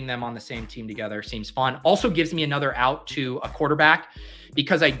 So getting them on the same team together seems fun. Also gives me another out to a quarterback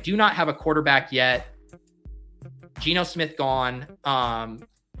because I do not have a quarterback yet. Geno Smith gone.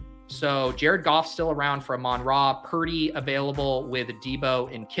 So Jared Goff still around for Amon-Ra. Purdy available with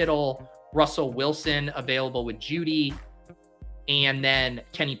Debo and Kittle. Russell Wilson available with Judy. And then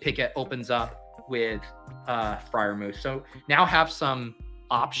Kenny Pickett opens up with Freiermuth. So now have some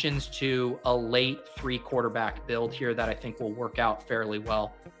options to a late 3 quarterback build here that I think will work out fairly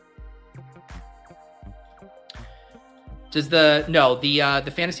well. Does the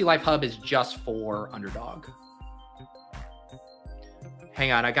Fantasy Life Hub is just for Underdog.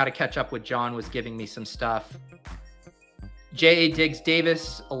 Hang on, I got to catch up with John was giving me some stuff. J.A. Diggs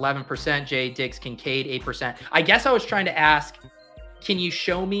Davis, 11%. J.A. Diggs Kincaid, 8%. I guess I was trying to ask, can you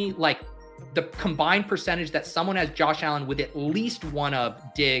show me like the combined percentage that someone has Josh Allen with at least one of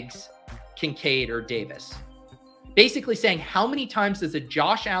Diggs, Kincaid, or Davis? Basically saying how many times does a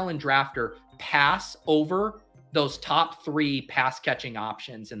Josh Allen drafter pass over those top 3 pass catching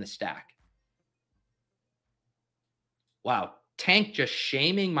options in the stack? Wow. Tank just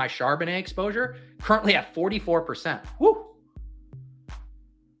shaming my Charbonnet exposure. Currently at 44%. Woo!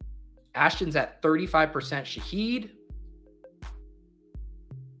 Ashton's at 35%. Shaheed.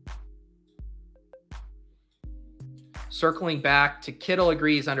 Circling back to Kittle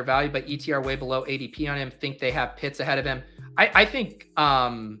agrees undervalued, but ETR way below ADP on him. Think they have Pitts ahead of him. I think,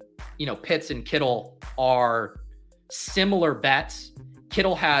 Pitts and Kittle are similar bets.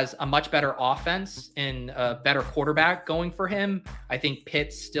 Kittle has a much better offense and a better quarterback going for him. I think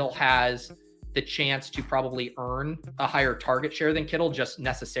Pitts still has the chance to probably earn a higher target share than Kittle, just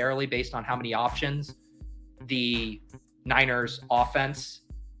necessarily based on how many options the Niners offense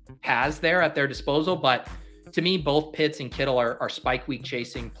has there at their disposal. But to me, both Pitts and Kittle are spike week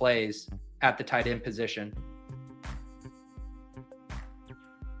chasing plays at the tight end position.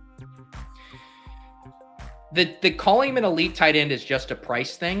 The calling him an elite tight end is just a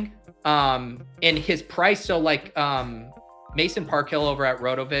price thing. And his price, so like Mason Parkhill over at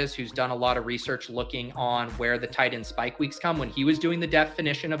RotoViz, who's done a lot of research looking on where the tight end spike weeks come. When he was doing the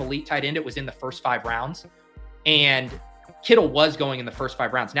definition of elite tight end, it was in the first 5 rounds. And Kittle was going in the first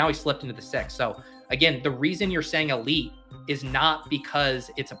 5 rounds. Now he slipped into the 6th. So again, the reason you're saying elite is not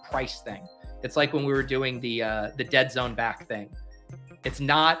because it's a price thing. It's like when we were doing the dead zone back thing. It's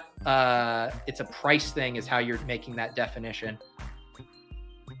not, it's a price thing is how you're making that definition.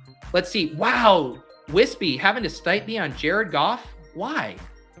 Let's see. Wow. Wispy having to stipe me on Jared Goff. Why?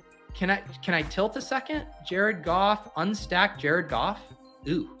 Can I tilt a second? Jared Goff, unstacked Jared Goff.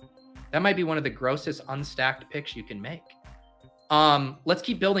 Ooh, that might be one of the grossest unstacked picks you can make. Let's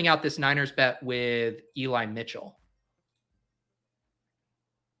keep building out this Niners bet with Eli Mitchell.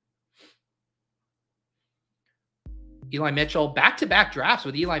 Eli Mitchell, back-to-back drafts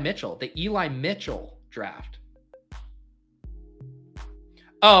with Eli Mitchell. The Eli Mitchell draft.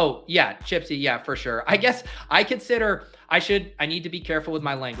 Oh, yeah, Chipsy, yeah, for sure. I guess I consider I need to be careful with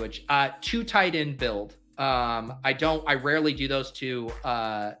my language. 2 tight end build. I rarely do those 2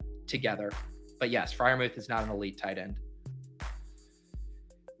 together. But yes, Freiermuth is not an elite tight end.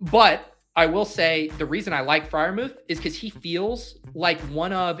 But I will say the reason I like Freiermuth is because he feels like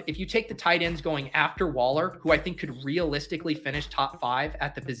one of, if you take the tight ends going after Waller, who I think could realistically finish top 5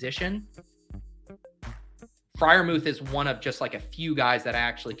 at the position, Freiermuth is one of just like a few guys that I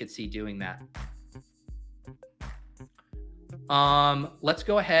actually could see doing that. Let's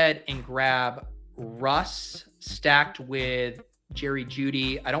go ahead and grab Russ stacked with Jerry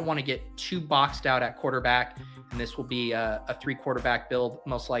Jeudy. I don't want to get too boxed out at quarterback, and this will be a 3-quarterback build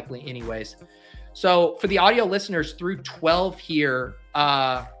most likely anyways. So for the audio listeners, through 12 here,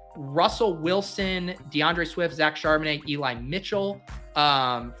 Russell Wilson, DeAndre Swift, Zach Charbonnet, Eli Mitchell.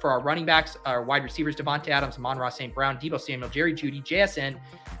 For our running backs, our wide receivers, Devontae Adams, Amon-Ra St. Brown, Deebo Samuel, Jerry Jeudy, JSN,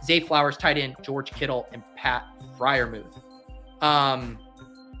 Zay Flowers, tight end, George Kittle, and Pat Freiermuth.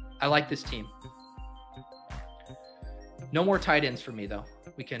 I like this team. No more tight ends for me though.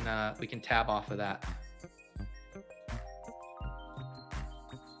 We can tab off of that.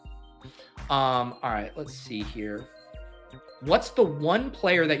 All right, let's see here. What's the one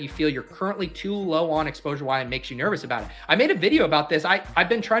player that you feel you're currently too low on exposure-wise and makes you nervous about it? I made a video about this. I've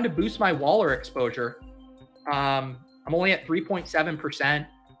been trying to boost my Waller exposure. I'm only at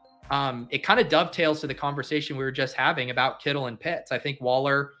 3.7%. It kind of dovetails to the conversation we were just having about Kittle and Pitts. I think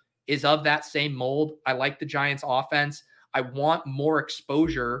Waller is of that same mold. I like the Giants offense. I want more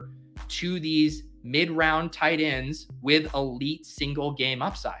exposure to these mid-round tight ends with elite single game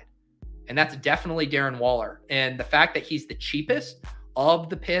upside. And that's definitely Darren Waller. And the fact that he's the cheapest of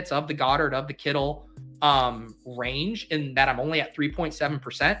the Pitts, of the Goddard, of the Kittle range, and that I'm only at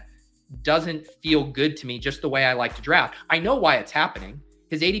 3.7% doesn't feel good to me, just the way I like to draft. I know why it's happening.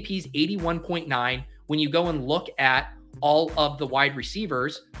 His ADP is 81.9. When you go and look at all of the wide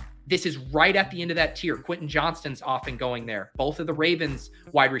receivers, this is right at the end of that tier. Quentin Johnston's often going there. Both of the Ravens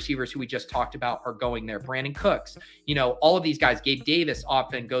wide receivers who we just talked about are going there. Brandon Cooks, all of these guys. Gabe Davis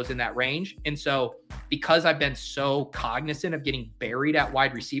often goes in that range. And so because I've been so cognizant of getting buried at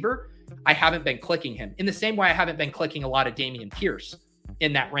wide receiver, I haven't been clicking him. In the same way I haven't been clicking a lot of Dameon Pierce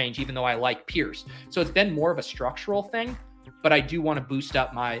in that range, even though I like Pierce. So it's been more of a structural thing, but I do want to boost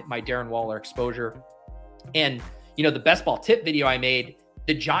up my Darren Waller exposure. And, the best ball tip video I made,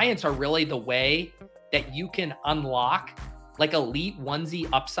 the Giants are really the way that you can unlock like elite onesie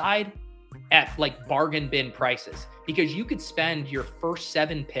upside at like bargain bin prices, because you could spend your first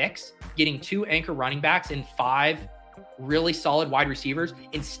 7 picks getting 2 anchor running backs and 5 really solid wide receivers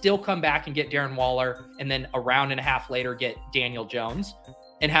and still come back and get Darren Waller, and then a round and a half later get Daniel Jones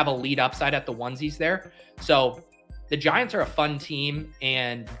and have a lead upside at the onesies there. So the Giants are a fun team,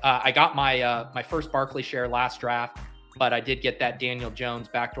 and I got my first Barkley share last draft, but I did get that Daniel Jones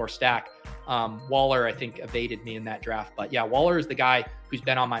backdoor stack. Waller, I think, evaded me in that draft. But yeah, Waller is the guy who's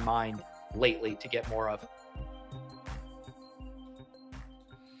been on my mind lately to get more of.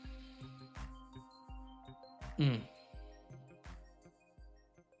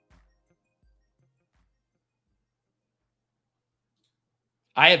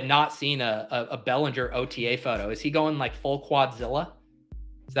 I have not seen a Bellinger OTA photo. Is he going like full quadzilla?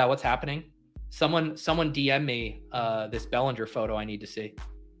 Is that what's happening? Someone DM me this Bellinger photo I need to see.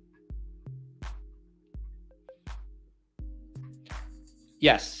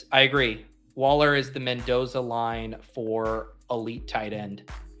 Yes, I agree. Waller is the Mendoza line for elite tight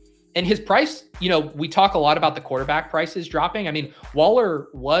end. And his price, we talk a lot about the quarterback prices dropping. I mean, Waller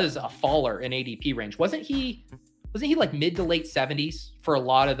was a faller in ADP range. Wasn't he like mid to late 70s for a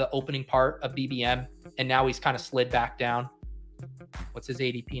lot of the opening part of BBM? And now he's kind of slid back down. What's his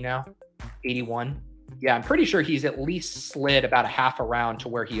ADP now? 81. Yeah, I'm pretty sure he's at least slid about a half a round to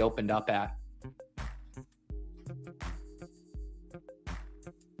where he opened up at.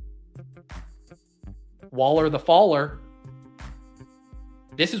 Waller the faller.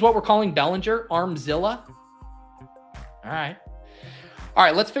 This is what we're calling Bellinger, Armzilla. All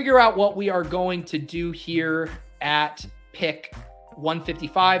right, let's figure out what we are going to do here at pick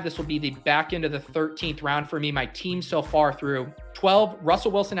 155. This will be the back end of the 13th round for me. My team so far through 12,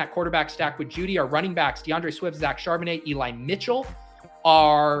 Russell Wilson at quarterback stacked with Jeudy. Our running backs, DeAndre Swift, Zach Charbonnet, Eli Mitchell.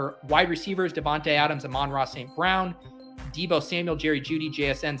 Our wide receivers, Devontae Adams, Amon-Ra St. Brown, Deebo Samuel, Jerry Jeudy,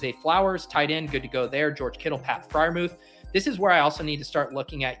 JSN, Zay Flowers. Tight end, good to go there. George Kittle, Pat Freiermuth. This is where I also need to start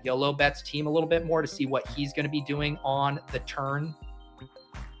looking at YOLO Bet's team a little bit more to see what he's going to be doing on the turn.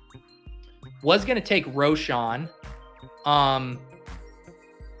 Was going to take Roshan.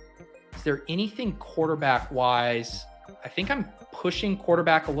 Is there anything quarterback-wise? I think I'm pushing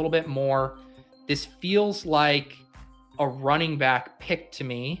quarterback a little bit more. This feels like a running back pick to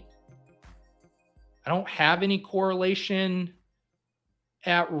me. I don't have any correlation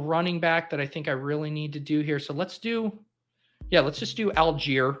at running back that I think I really need to do here. So let's just do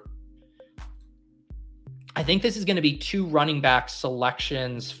Algier. I think this is going to be 2 running back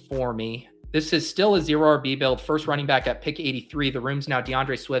selections for me. This is still a 0 RB build. First running back at pick 83. The room's now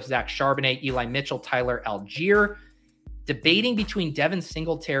DeAndre Swift, Zach Charbonnet, Eli Mitchell, Tyler Algier. Debating between Devin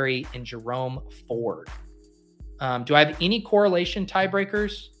Singletary and Jerome Ford. Do I have any correlation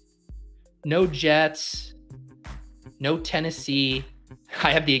tiebreakers? No Jets, no Tennessee. I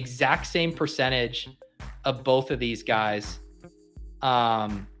have the exact same percentage of both of these guys.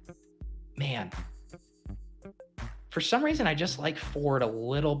 Man, for some reason, I just like Ford a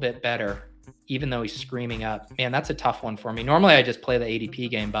little bit better, even though he's screaming up. Man, that's a tough one for me. Normally, I just play the ADP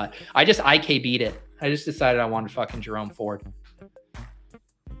game, but I just IK beat it. I just decided I wanted fucking Jerome Ford.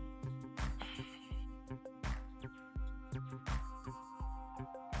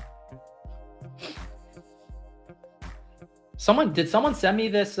 Did someone send me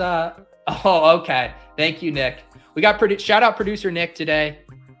this? Oh, okay. Thank you, Nick. We got shout out producer Nick today.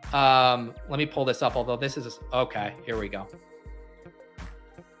 Let me pull this up. Although this is okay. Here we go.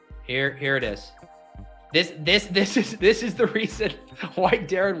 Here it is. This is the reason why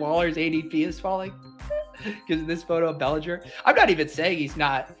Darren Waller's ADP is falling, because of this photo of Bellinger. I'm not even saying he's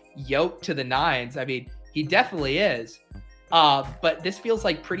not yoked to the nines. I mean, he definitely is. But this feels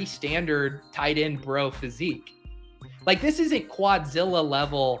like pretty standard tight end bro physique. Like, this isn't Quadzilla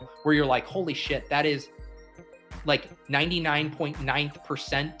level where you're like, holy shit, that is like 99.9th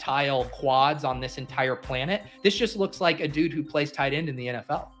percentile quads on this entire planet. This just looks like a dude who plays tight end in the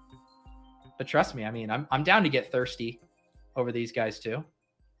NFL. But trust me, I mean, I'm down to get thirsty over these guys too.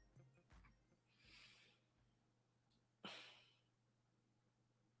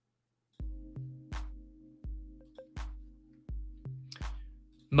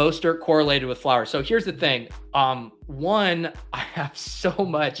 Mostert correlated with Flowers. So here's the thing. One, I have so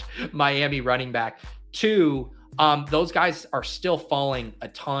much Miami running back. 2, those guys are still falling a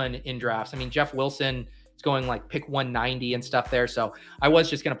ton in drafts. I mean, Jeff Wilson is going like pick 190 and stuff there. So I was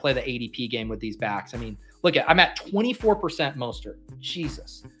just going to play the ADP game with these backs. I mean, I'm at 24% Mostert.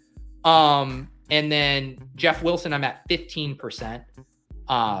 Jesus. And then Jeff Wilson, I'm at 15%.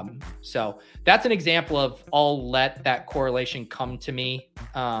 So that's an example of I'll let that correlation come to me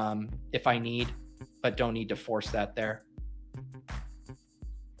if I need, but don't need to force that there.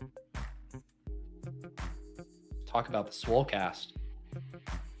 Talk about the Swolecast.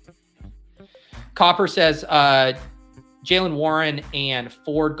 Copper says Jaylen Warren and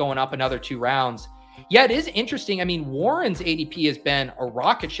Ford going up another 2 rounds. Yeah, it is interesting. I mean, Warren's ADP has been a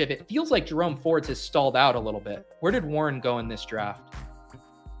rocket ship. It feels like Jerome Ford's has stalled out a little bit. Where did Warren go in this draft?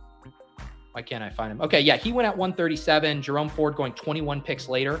 Why can't I find him? Okay, yeah, he went at 137. Jerome Ford going 21 picks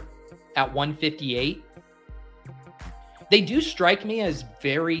later at 158. They do strike me as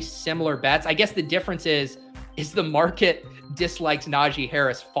very similar bets. I guess the difference is the market dislikes Najee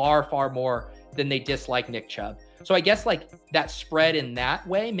Harris far, far more than they dislike Nick Chubb. So I guess like that spread in that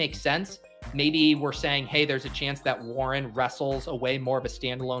way makes sense. Maybe we're saying, hey, there's a chance that Warren wrestles away more of a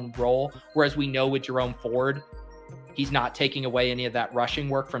standalone role, whereas we know with Jerome Ford, he's not taking away any of that rushing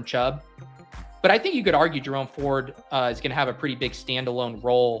work from Chubb. But I think you could argue Jerome Ford is going to have a pretty big standalone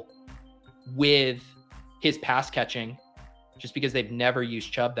role with his pass catching, just because they've never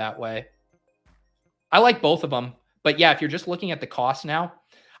used Chubb that way. I like both of them. But yeah, if you're just looking at the cost now,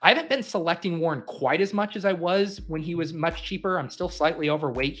 I haven't been selecting Warren quite as much as I was when he was much cheaper. I'm still slightly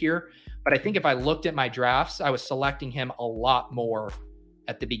overweight here. But I think if I looked at my drafts, I was selecting him a lot more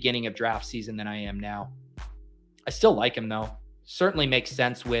at the beginning of draft season than I am now. I still like him, though. Certainly makes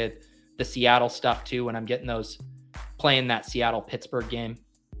sense with the Seattle stuff too, when I'm getting those, playing that Seattle-Pittsburgh game.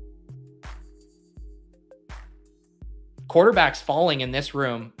 Quarterbacks falling in this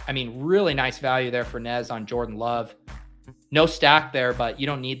room. I mean, really nice value there for Nez on Jordan Love. No stack there, but you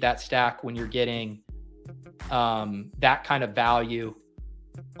don't need that stack when you're getting that kind of value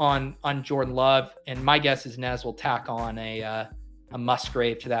on Jordan Love. And my guess is Nez will tack on a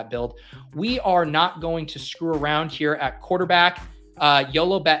Musgrave to that build. We are not going to screw around here at quarterback.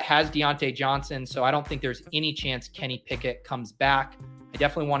 YOLO Bet has Deontay Johnson, so I don't think there's any chance Kenny Pickett comes back. I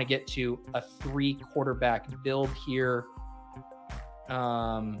definitely want to get to a 3 quarterback build here.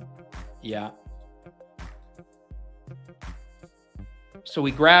 Yeah. So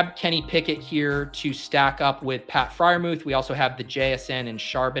we grab Kenny Pickett here to stack up with Pat Freiermuth. We also have the JSN and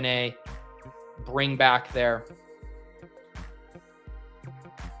Charbonnet bring back there.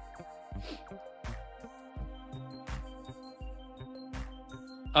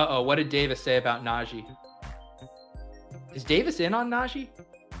 Uh-oh, what did Davis say about Najee? Is Davis in on Najee?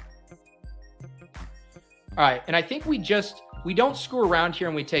 All right, and I think we don't screw around here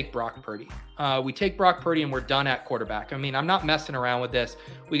and we take Brock Purdy. We take Brock Purdy and we're done at quarterback. I mean, I'm not messing around with this.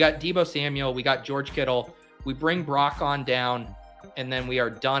 We got Deebo Samuel. We got George Kittle. We bring Brock on down, and then we are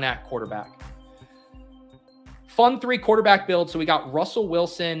done at quarterback. Fun 3 quarterback build. So we got Russell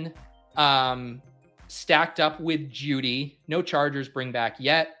Wilson stacked up with Judy. No Chargers bring back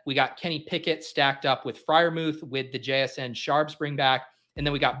yet. We got Kenny Pickett stacked up with Freiermuth with the JSN Sharps bring back. And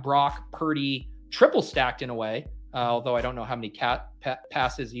then we got Brock Purdy triple stacked in a way, although I don't know how many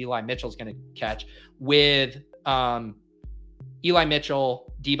passes Eli Mitchell's going to catch, with Eli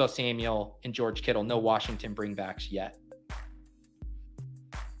Mitchell, Deebo Samuel, and George Kittle. No Washington bringbacks yet.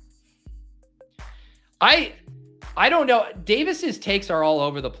 I don't know. Davis's takes are all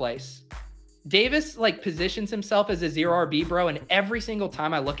over the place. Davis positions himself as a 0 RB bro, and every single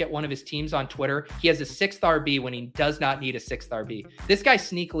time I look at one of his teams on Twitter, he has a 6th RB when he does not need a 6th RB. This guy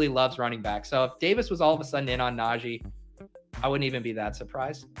sneakily loves running back. So if Davis was all of a sudden in on Najee, I wouldn't even be that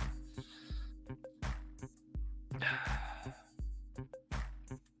surprised.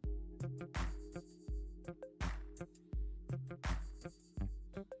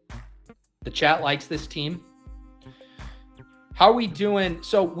 The chat likes this team. How are we doing?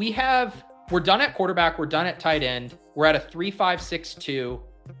 So we're done at quarterback. We're done at tight end. We're at a 3-5-6-2.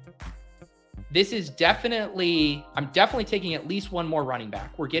 This is I'm definitely taking at least one more running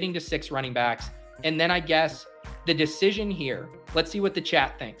back. We're getting to 6 running backs. And then I guess the decision here, let's see what the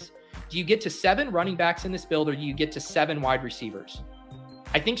chat thinks. Do you get to 7 running backs in this build, or do you get to 7 wide receivers?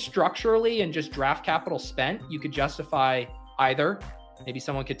 I think structurally and just draft capital spent, you could justify either. Maybe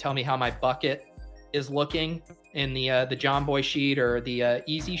someone could tell me how my bucket is looking in the John Boy sheet or the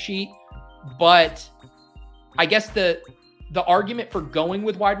easy sheet. But I guess the argument for going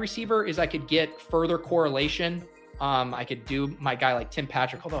with wide receiver is I could get further correlation. I could do my guy like Tim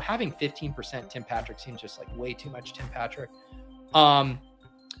Patrick, although having 15% Tim Patrick seems just like way too much Tim Patrick.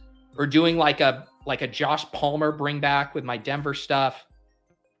 Or doing like a Josh Palmer bring back with my Denver stuff.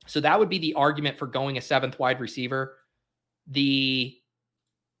 So that would be the argument for going a 7th wide receiver. The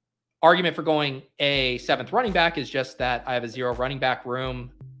argument for going a 7th running back is just that I have a 0 running back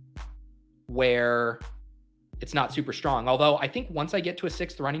room where it's not super strong. Although I think once I get to a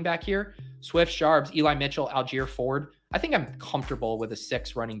 6th running back here, Swift, Sharps, Eli Mitchell, Algier Ford, I think I'm comfortable with a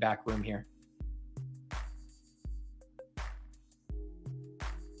 6 running back room here.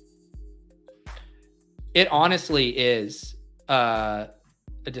 It honestly is a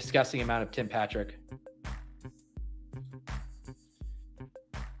disgusting amount of Tim Patrick.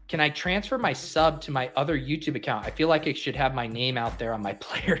 Can I transfer my sub to my other YouTube account? I feel like it should have my name out there on my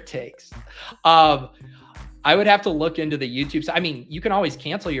player takes. I would have to look into the YouTube. I mean, you can always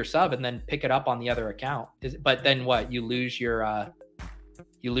cancel your sub and then pick it up on the other account. But then what? You lose your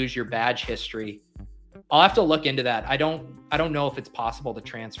badge history. I'll have to look into that. I don't know if it's possible to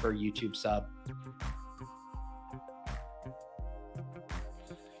transfer YouTube sub.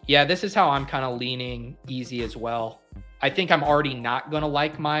 Yeah, this is how I'm kind of leaning easy as well. I think I'm already not going to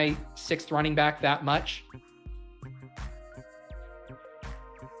like my 6th running back that much.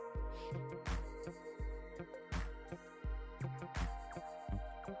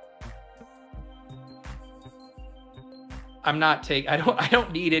 I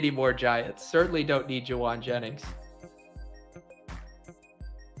don't need any more Giants. Certainly don't need Jawan Jennings.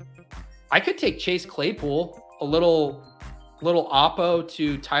 I could take Chase Claypool, a little oppo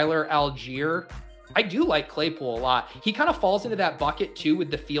to Tyler Algier. I do like Claypool a lot. He kind of falls into that bucket too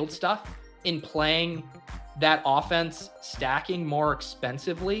with the field stuff in playing that offense, stacking more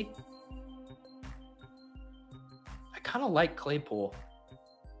expensively. I kind of like Claypool.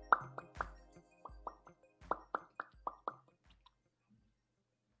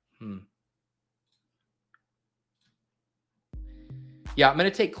 Yeah, I'm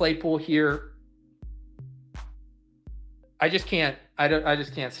going to take Claypool here. I just can't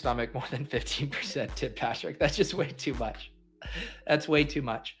stomach more than 15% Tim Patrick. That's just way too much. That's way too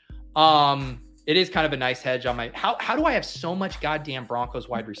much. It is kind of a nice hedge on my, how do I have so much goddamn Broncos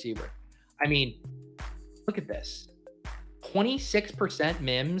wide receiver? I mean, look at this. 26%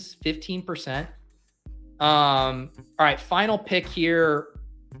 Mims, 15%. All right, final pick here.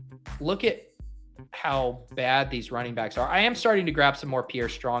 Look at how bad these running backs are. I am starting to grab some more Pierre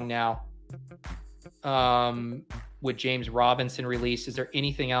Strong now. With James Robinson release, is there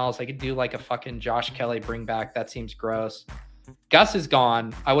anything else? I could do like a fucking Josh Kelly bring back. That seems gross. Gus is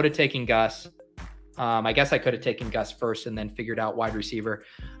gone. I would have taken Gus. I guess I could have taken Gus first and then figured out wide receiver.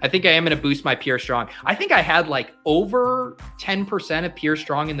 I think I am going to boost my Pierre Strong. I think I had like over 10% of Pierre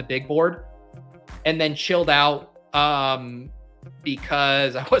Strong in the big board and then chilled out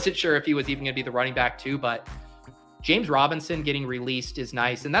because I wasn't sure if he was even going to be the running back too, but James Robinson getting released is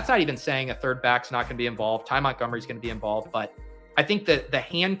nice. And that's not even saying a third back's not going to be involved. Ty Montgomery's going to be involved, but I think that the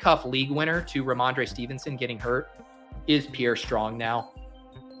handcuff league winner to Ramondre Stevenson getting hurt is Pierre Strong now.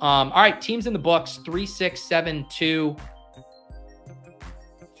 All right, teams in the books, 3, 6, 7, 2.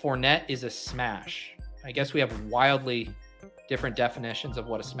 Fournette is a smash. I guess we have wildly different definitions of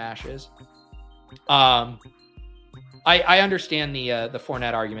what a smash is. I understand the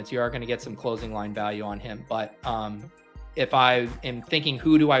Fournette arguments. You are going to get some closing line value on him, but if I am thinking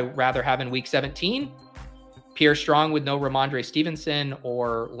who do I rather have in week 17, Pierre Strong with no Ramondre Stevenson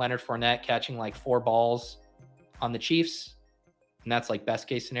or Leonard Fournette catching like 4 balls on the Chiefs, and that's like best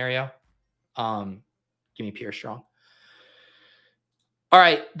case scenario. Give me Pierre Strong. All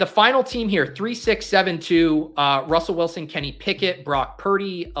right, the final team here, 3, 6, 7, 2. Russell Wilson, Kenny Pickett, Brock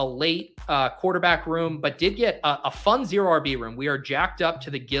Purdy, a late quarterback room, but did get a fun 0 RB room. We are jacked up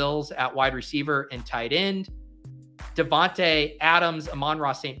to the gills at wide receiver and tight end. Devontae Adams,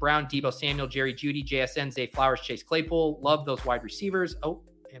 Amon-Ra St. Brown, Deebo Samuel, Jerry Jeudy, JSN, Zay Flowers, Chase Claypool. Love those wide receivers. Oh,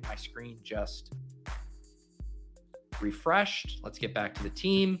 and my screen just refreshed. Let's get back to the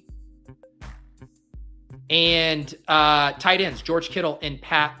team. And tight ends, George Kittle and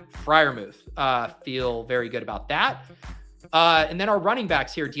Pat Freiermuth. Feel very good about that. And then our running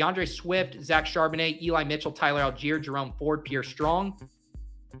backs here, DeAndre Swift, Zach Charbonnet, Eli Mitchell, Tyler Algier, Jerome Ford, Pierre Strong.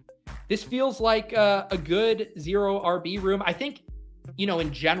 This feels like a good 0 RB room. I think,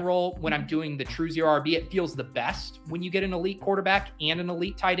 in general, when I'm doing the true 0 RB, it feels the best when you get an elite quarterback and an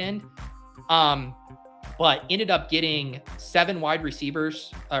elite tight end. But ended up getting 6 wide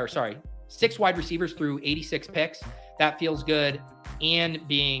receivers through 86 picks. That feels good. And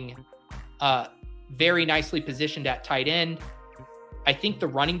being very nicely positioned at tight end. I think the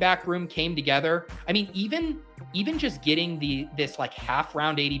running back room came together. I mean, even just getting this like half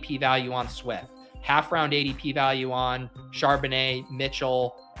round ADP value on Swift, half round ADP value on Charbonnet,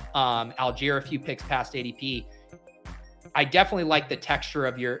 Mitchell, Algier, a few picks past ADP. I definitely like the texture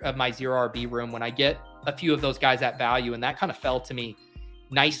of my 0 RB room when I get a few of those guys at value, and that kind of fell to me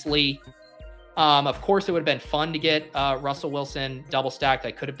nicely. Of course, it would have been fun to get Russell Wilson double stacked.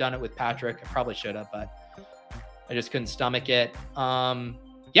 I could have done it with Patrick. I probably should have, but I just couldn't stomach it.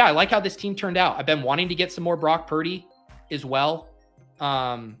 Yeah, I like how this team turned out. I've been wanting to get some more Brock Purdy as well.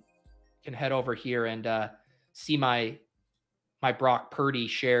 Can head over here and see my Brock Purdy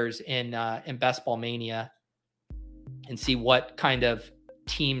shares in Best Ball Mania and see what kind of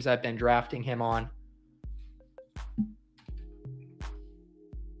teams I've been drafting him on.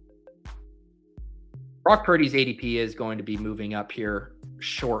 Brock Purdy's ADP is going to be moving up here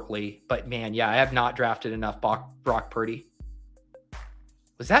shortly, but man, yeah, I have not drafted enough Brock Purdy.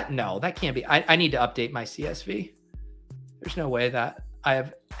 Was that? No, that can't be. I need to update my CSV. There's no way that I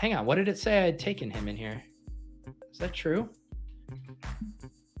have. Hang on. What did it say I had taken him in here? Is that true?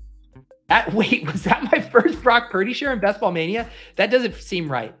 Wait, was that my first Brock Purdy share in Best Ball Mania? That doesn't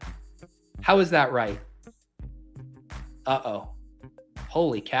seem right. How is that right? Uh-oh.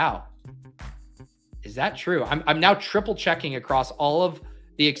 Holy cow. Is that true? I'm now triple checking across all of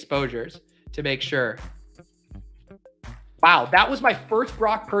the exposures to make sure. Wow, that was my first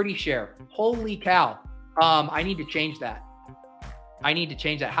Brock Purdy share. Holy cow. I need to change that.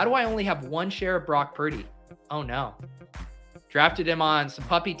 How do I only have 1 share of Brock Purdy? Oh no. Drafted him on some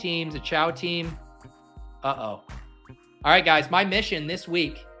puppy teams, a chow team. Uh-oh. All right, guys, my mission this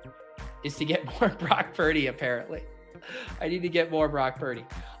week is to get more Brock Purdy, apparently. I need to get more Brock Purdy.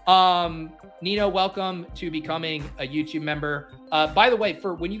 Nino, welcome to becoming a YouTube member. By the way,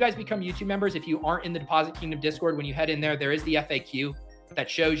 for when you guys become YouTube members, if you aren't in the Deposit Kingdom Discord, when you head in there is the FAQ that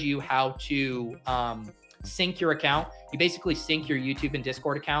shows you how to sync your account. You basically sync your YouTube and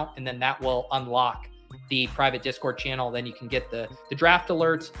Discord account, and then that will unlock the private Discord channel. Then you can get the draft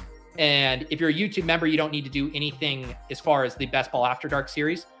alerts. And if you're a YouTube member, you don't need to do anything as far as the Best Ball After Dark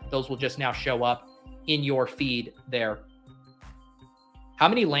series. Those will just now show up in your feed there. How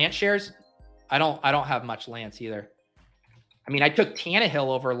many Lance shares? I don't have much Lance either. I mean, I took Tannehill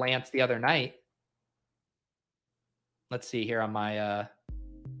over Lance the other night. Let's see here on my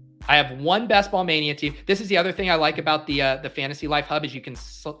I have 1 Best Ball Mania team. This is the other thing I like about the Fantasy Life Hub is you can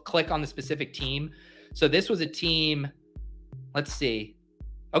click on the specific team. So this was a team. Let's see.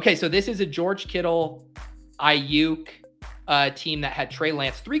 Okay, so this is a George Kittle, Ayuk team that had Trey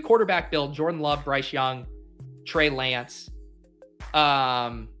Lance, 3 quarterback build, Jordan Love, Bryce Young, Trey Lance.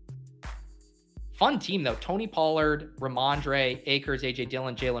 Fun team though. Tony Pollard, Ramondre, Akers, AJ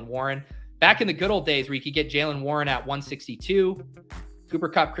Dillon, Jalen Warren. Back in the good old days where you could get Jalen Warren at 162, Cooper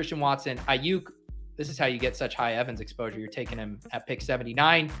Kupp, Christian Watson, Ayuk. This is how you get such high Evans exposure. You're taking him at pick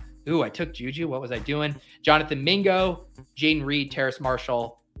 79. Ooh, I took Juju. What was I doing? Jonathan Mingo, Jaden Reed, Terrace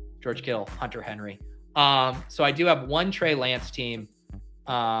Marshall, George Kittle, Hunter Henry. So I do have one Trey Lance team.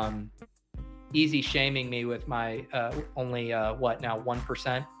 Easy shaming me with my only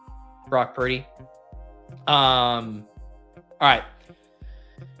 1% Brock Purdy. All right.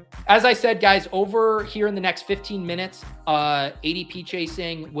 As I said, guys, over here in the next 15 minutes, ADP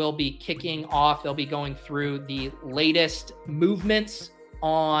chasing will be kicking off. They'll be going through the latest movements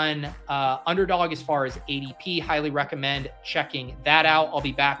on Underdog as far as ADP. Highly recommend checking that out. I'll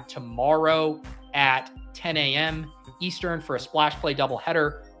be back tomorrow at 10 a.m. Eastern for a splash play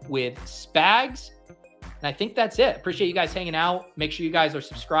doubleheader with Spags. And I think that's it. Appreciate you guys hanging out. Make sure you guys are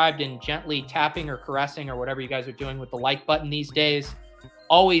subscribed and gently tapping or caressing or whatever you guys are doing with the like button these days.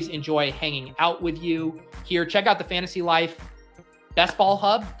 Always enjoy hanging out with you here. Check out the Fantasy Life Best Ball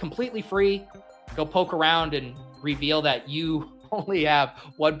Hub, completely free. Go poke around and reveal that you only have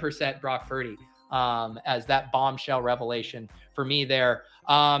 1% Brock Purdy as that bombshell revelation for me there.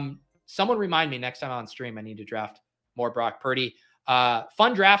 Someone remind me next time on stream, I need to draft more Brock Purdy.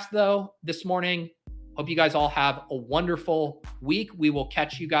 Fun drafts though this morning. Hope you guys all have a wonderful week. We will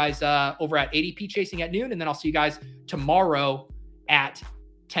catch you guys over at ADP Chasing at noon, and then I'll see you guys tomorrow at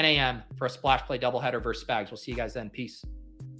 10 a.m. for a splash play doubleheader versus Spags. We'll see you guys then. Peace.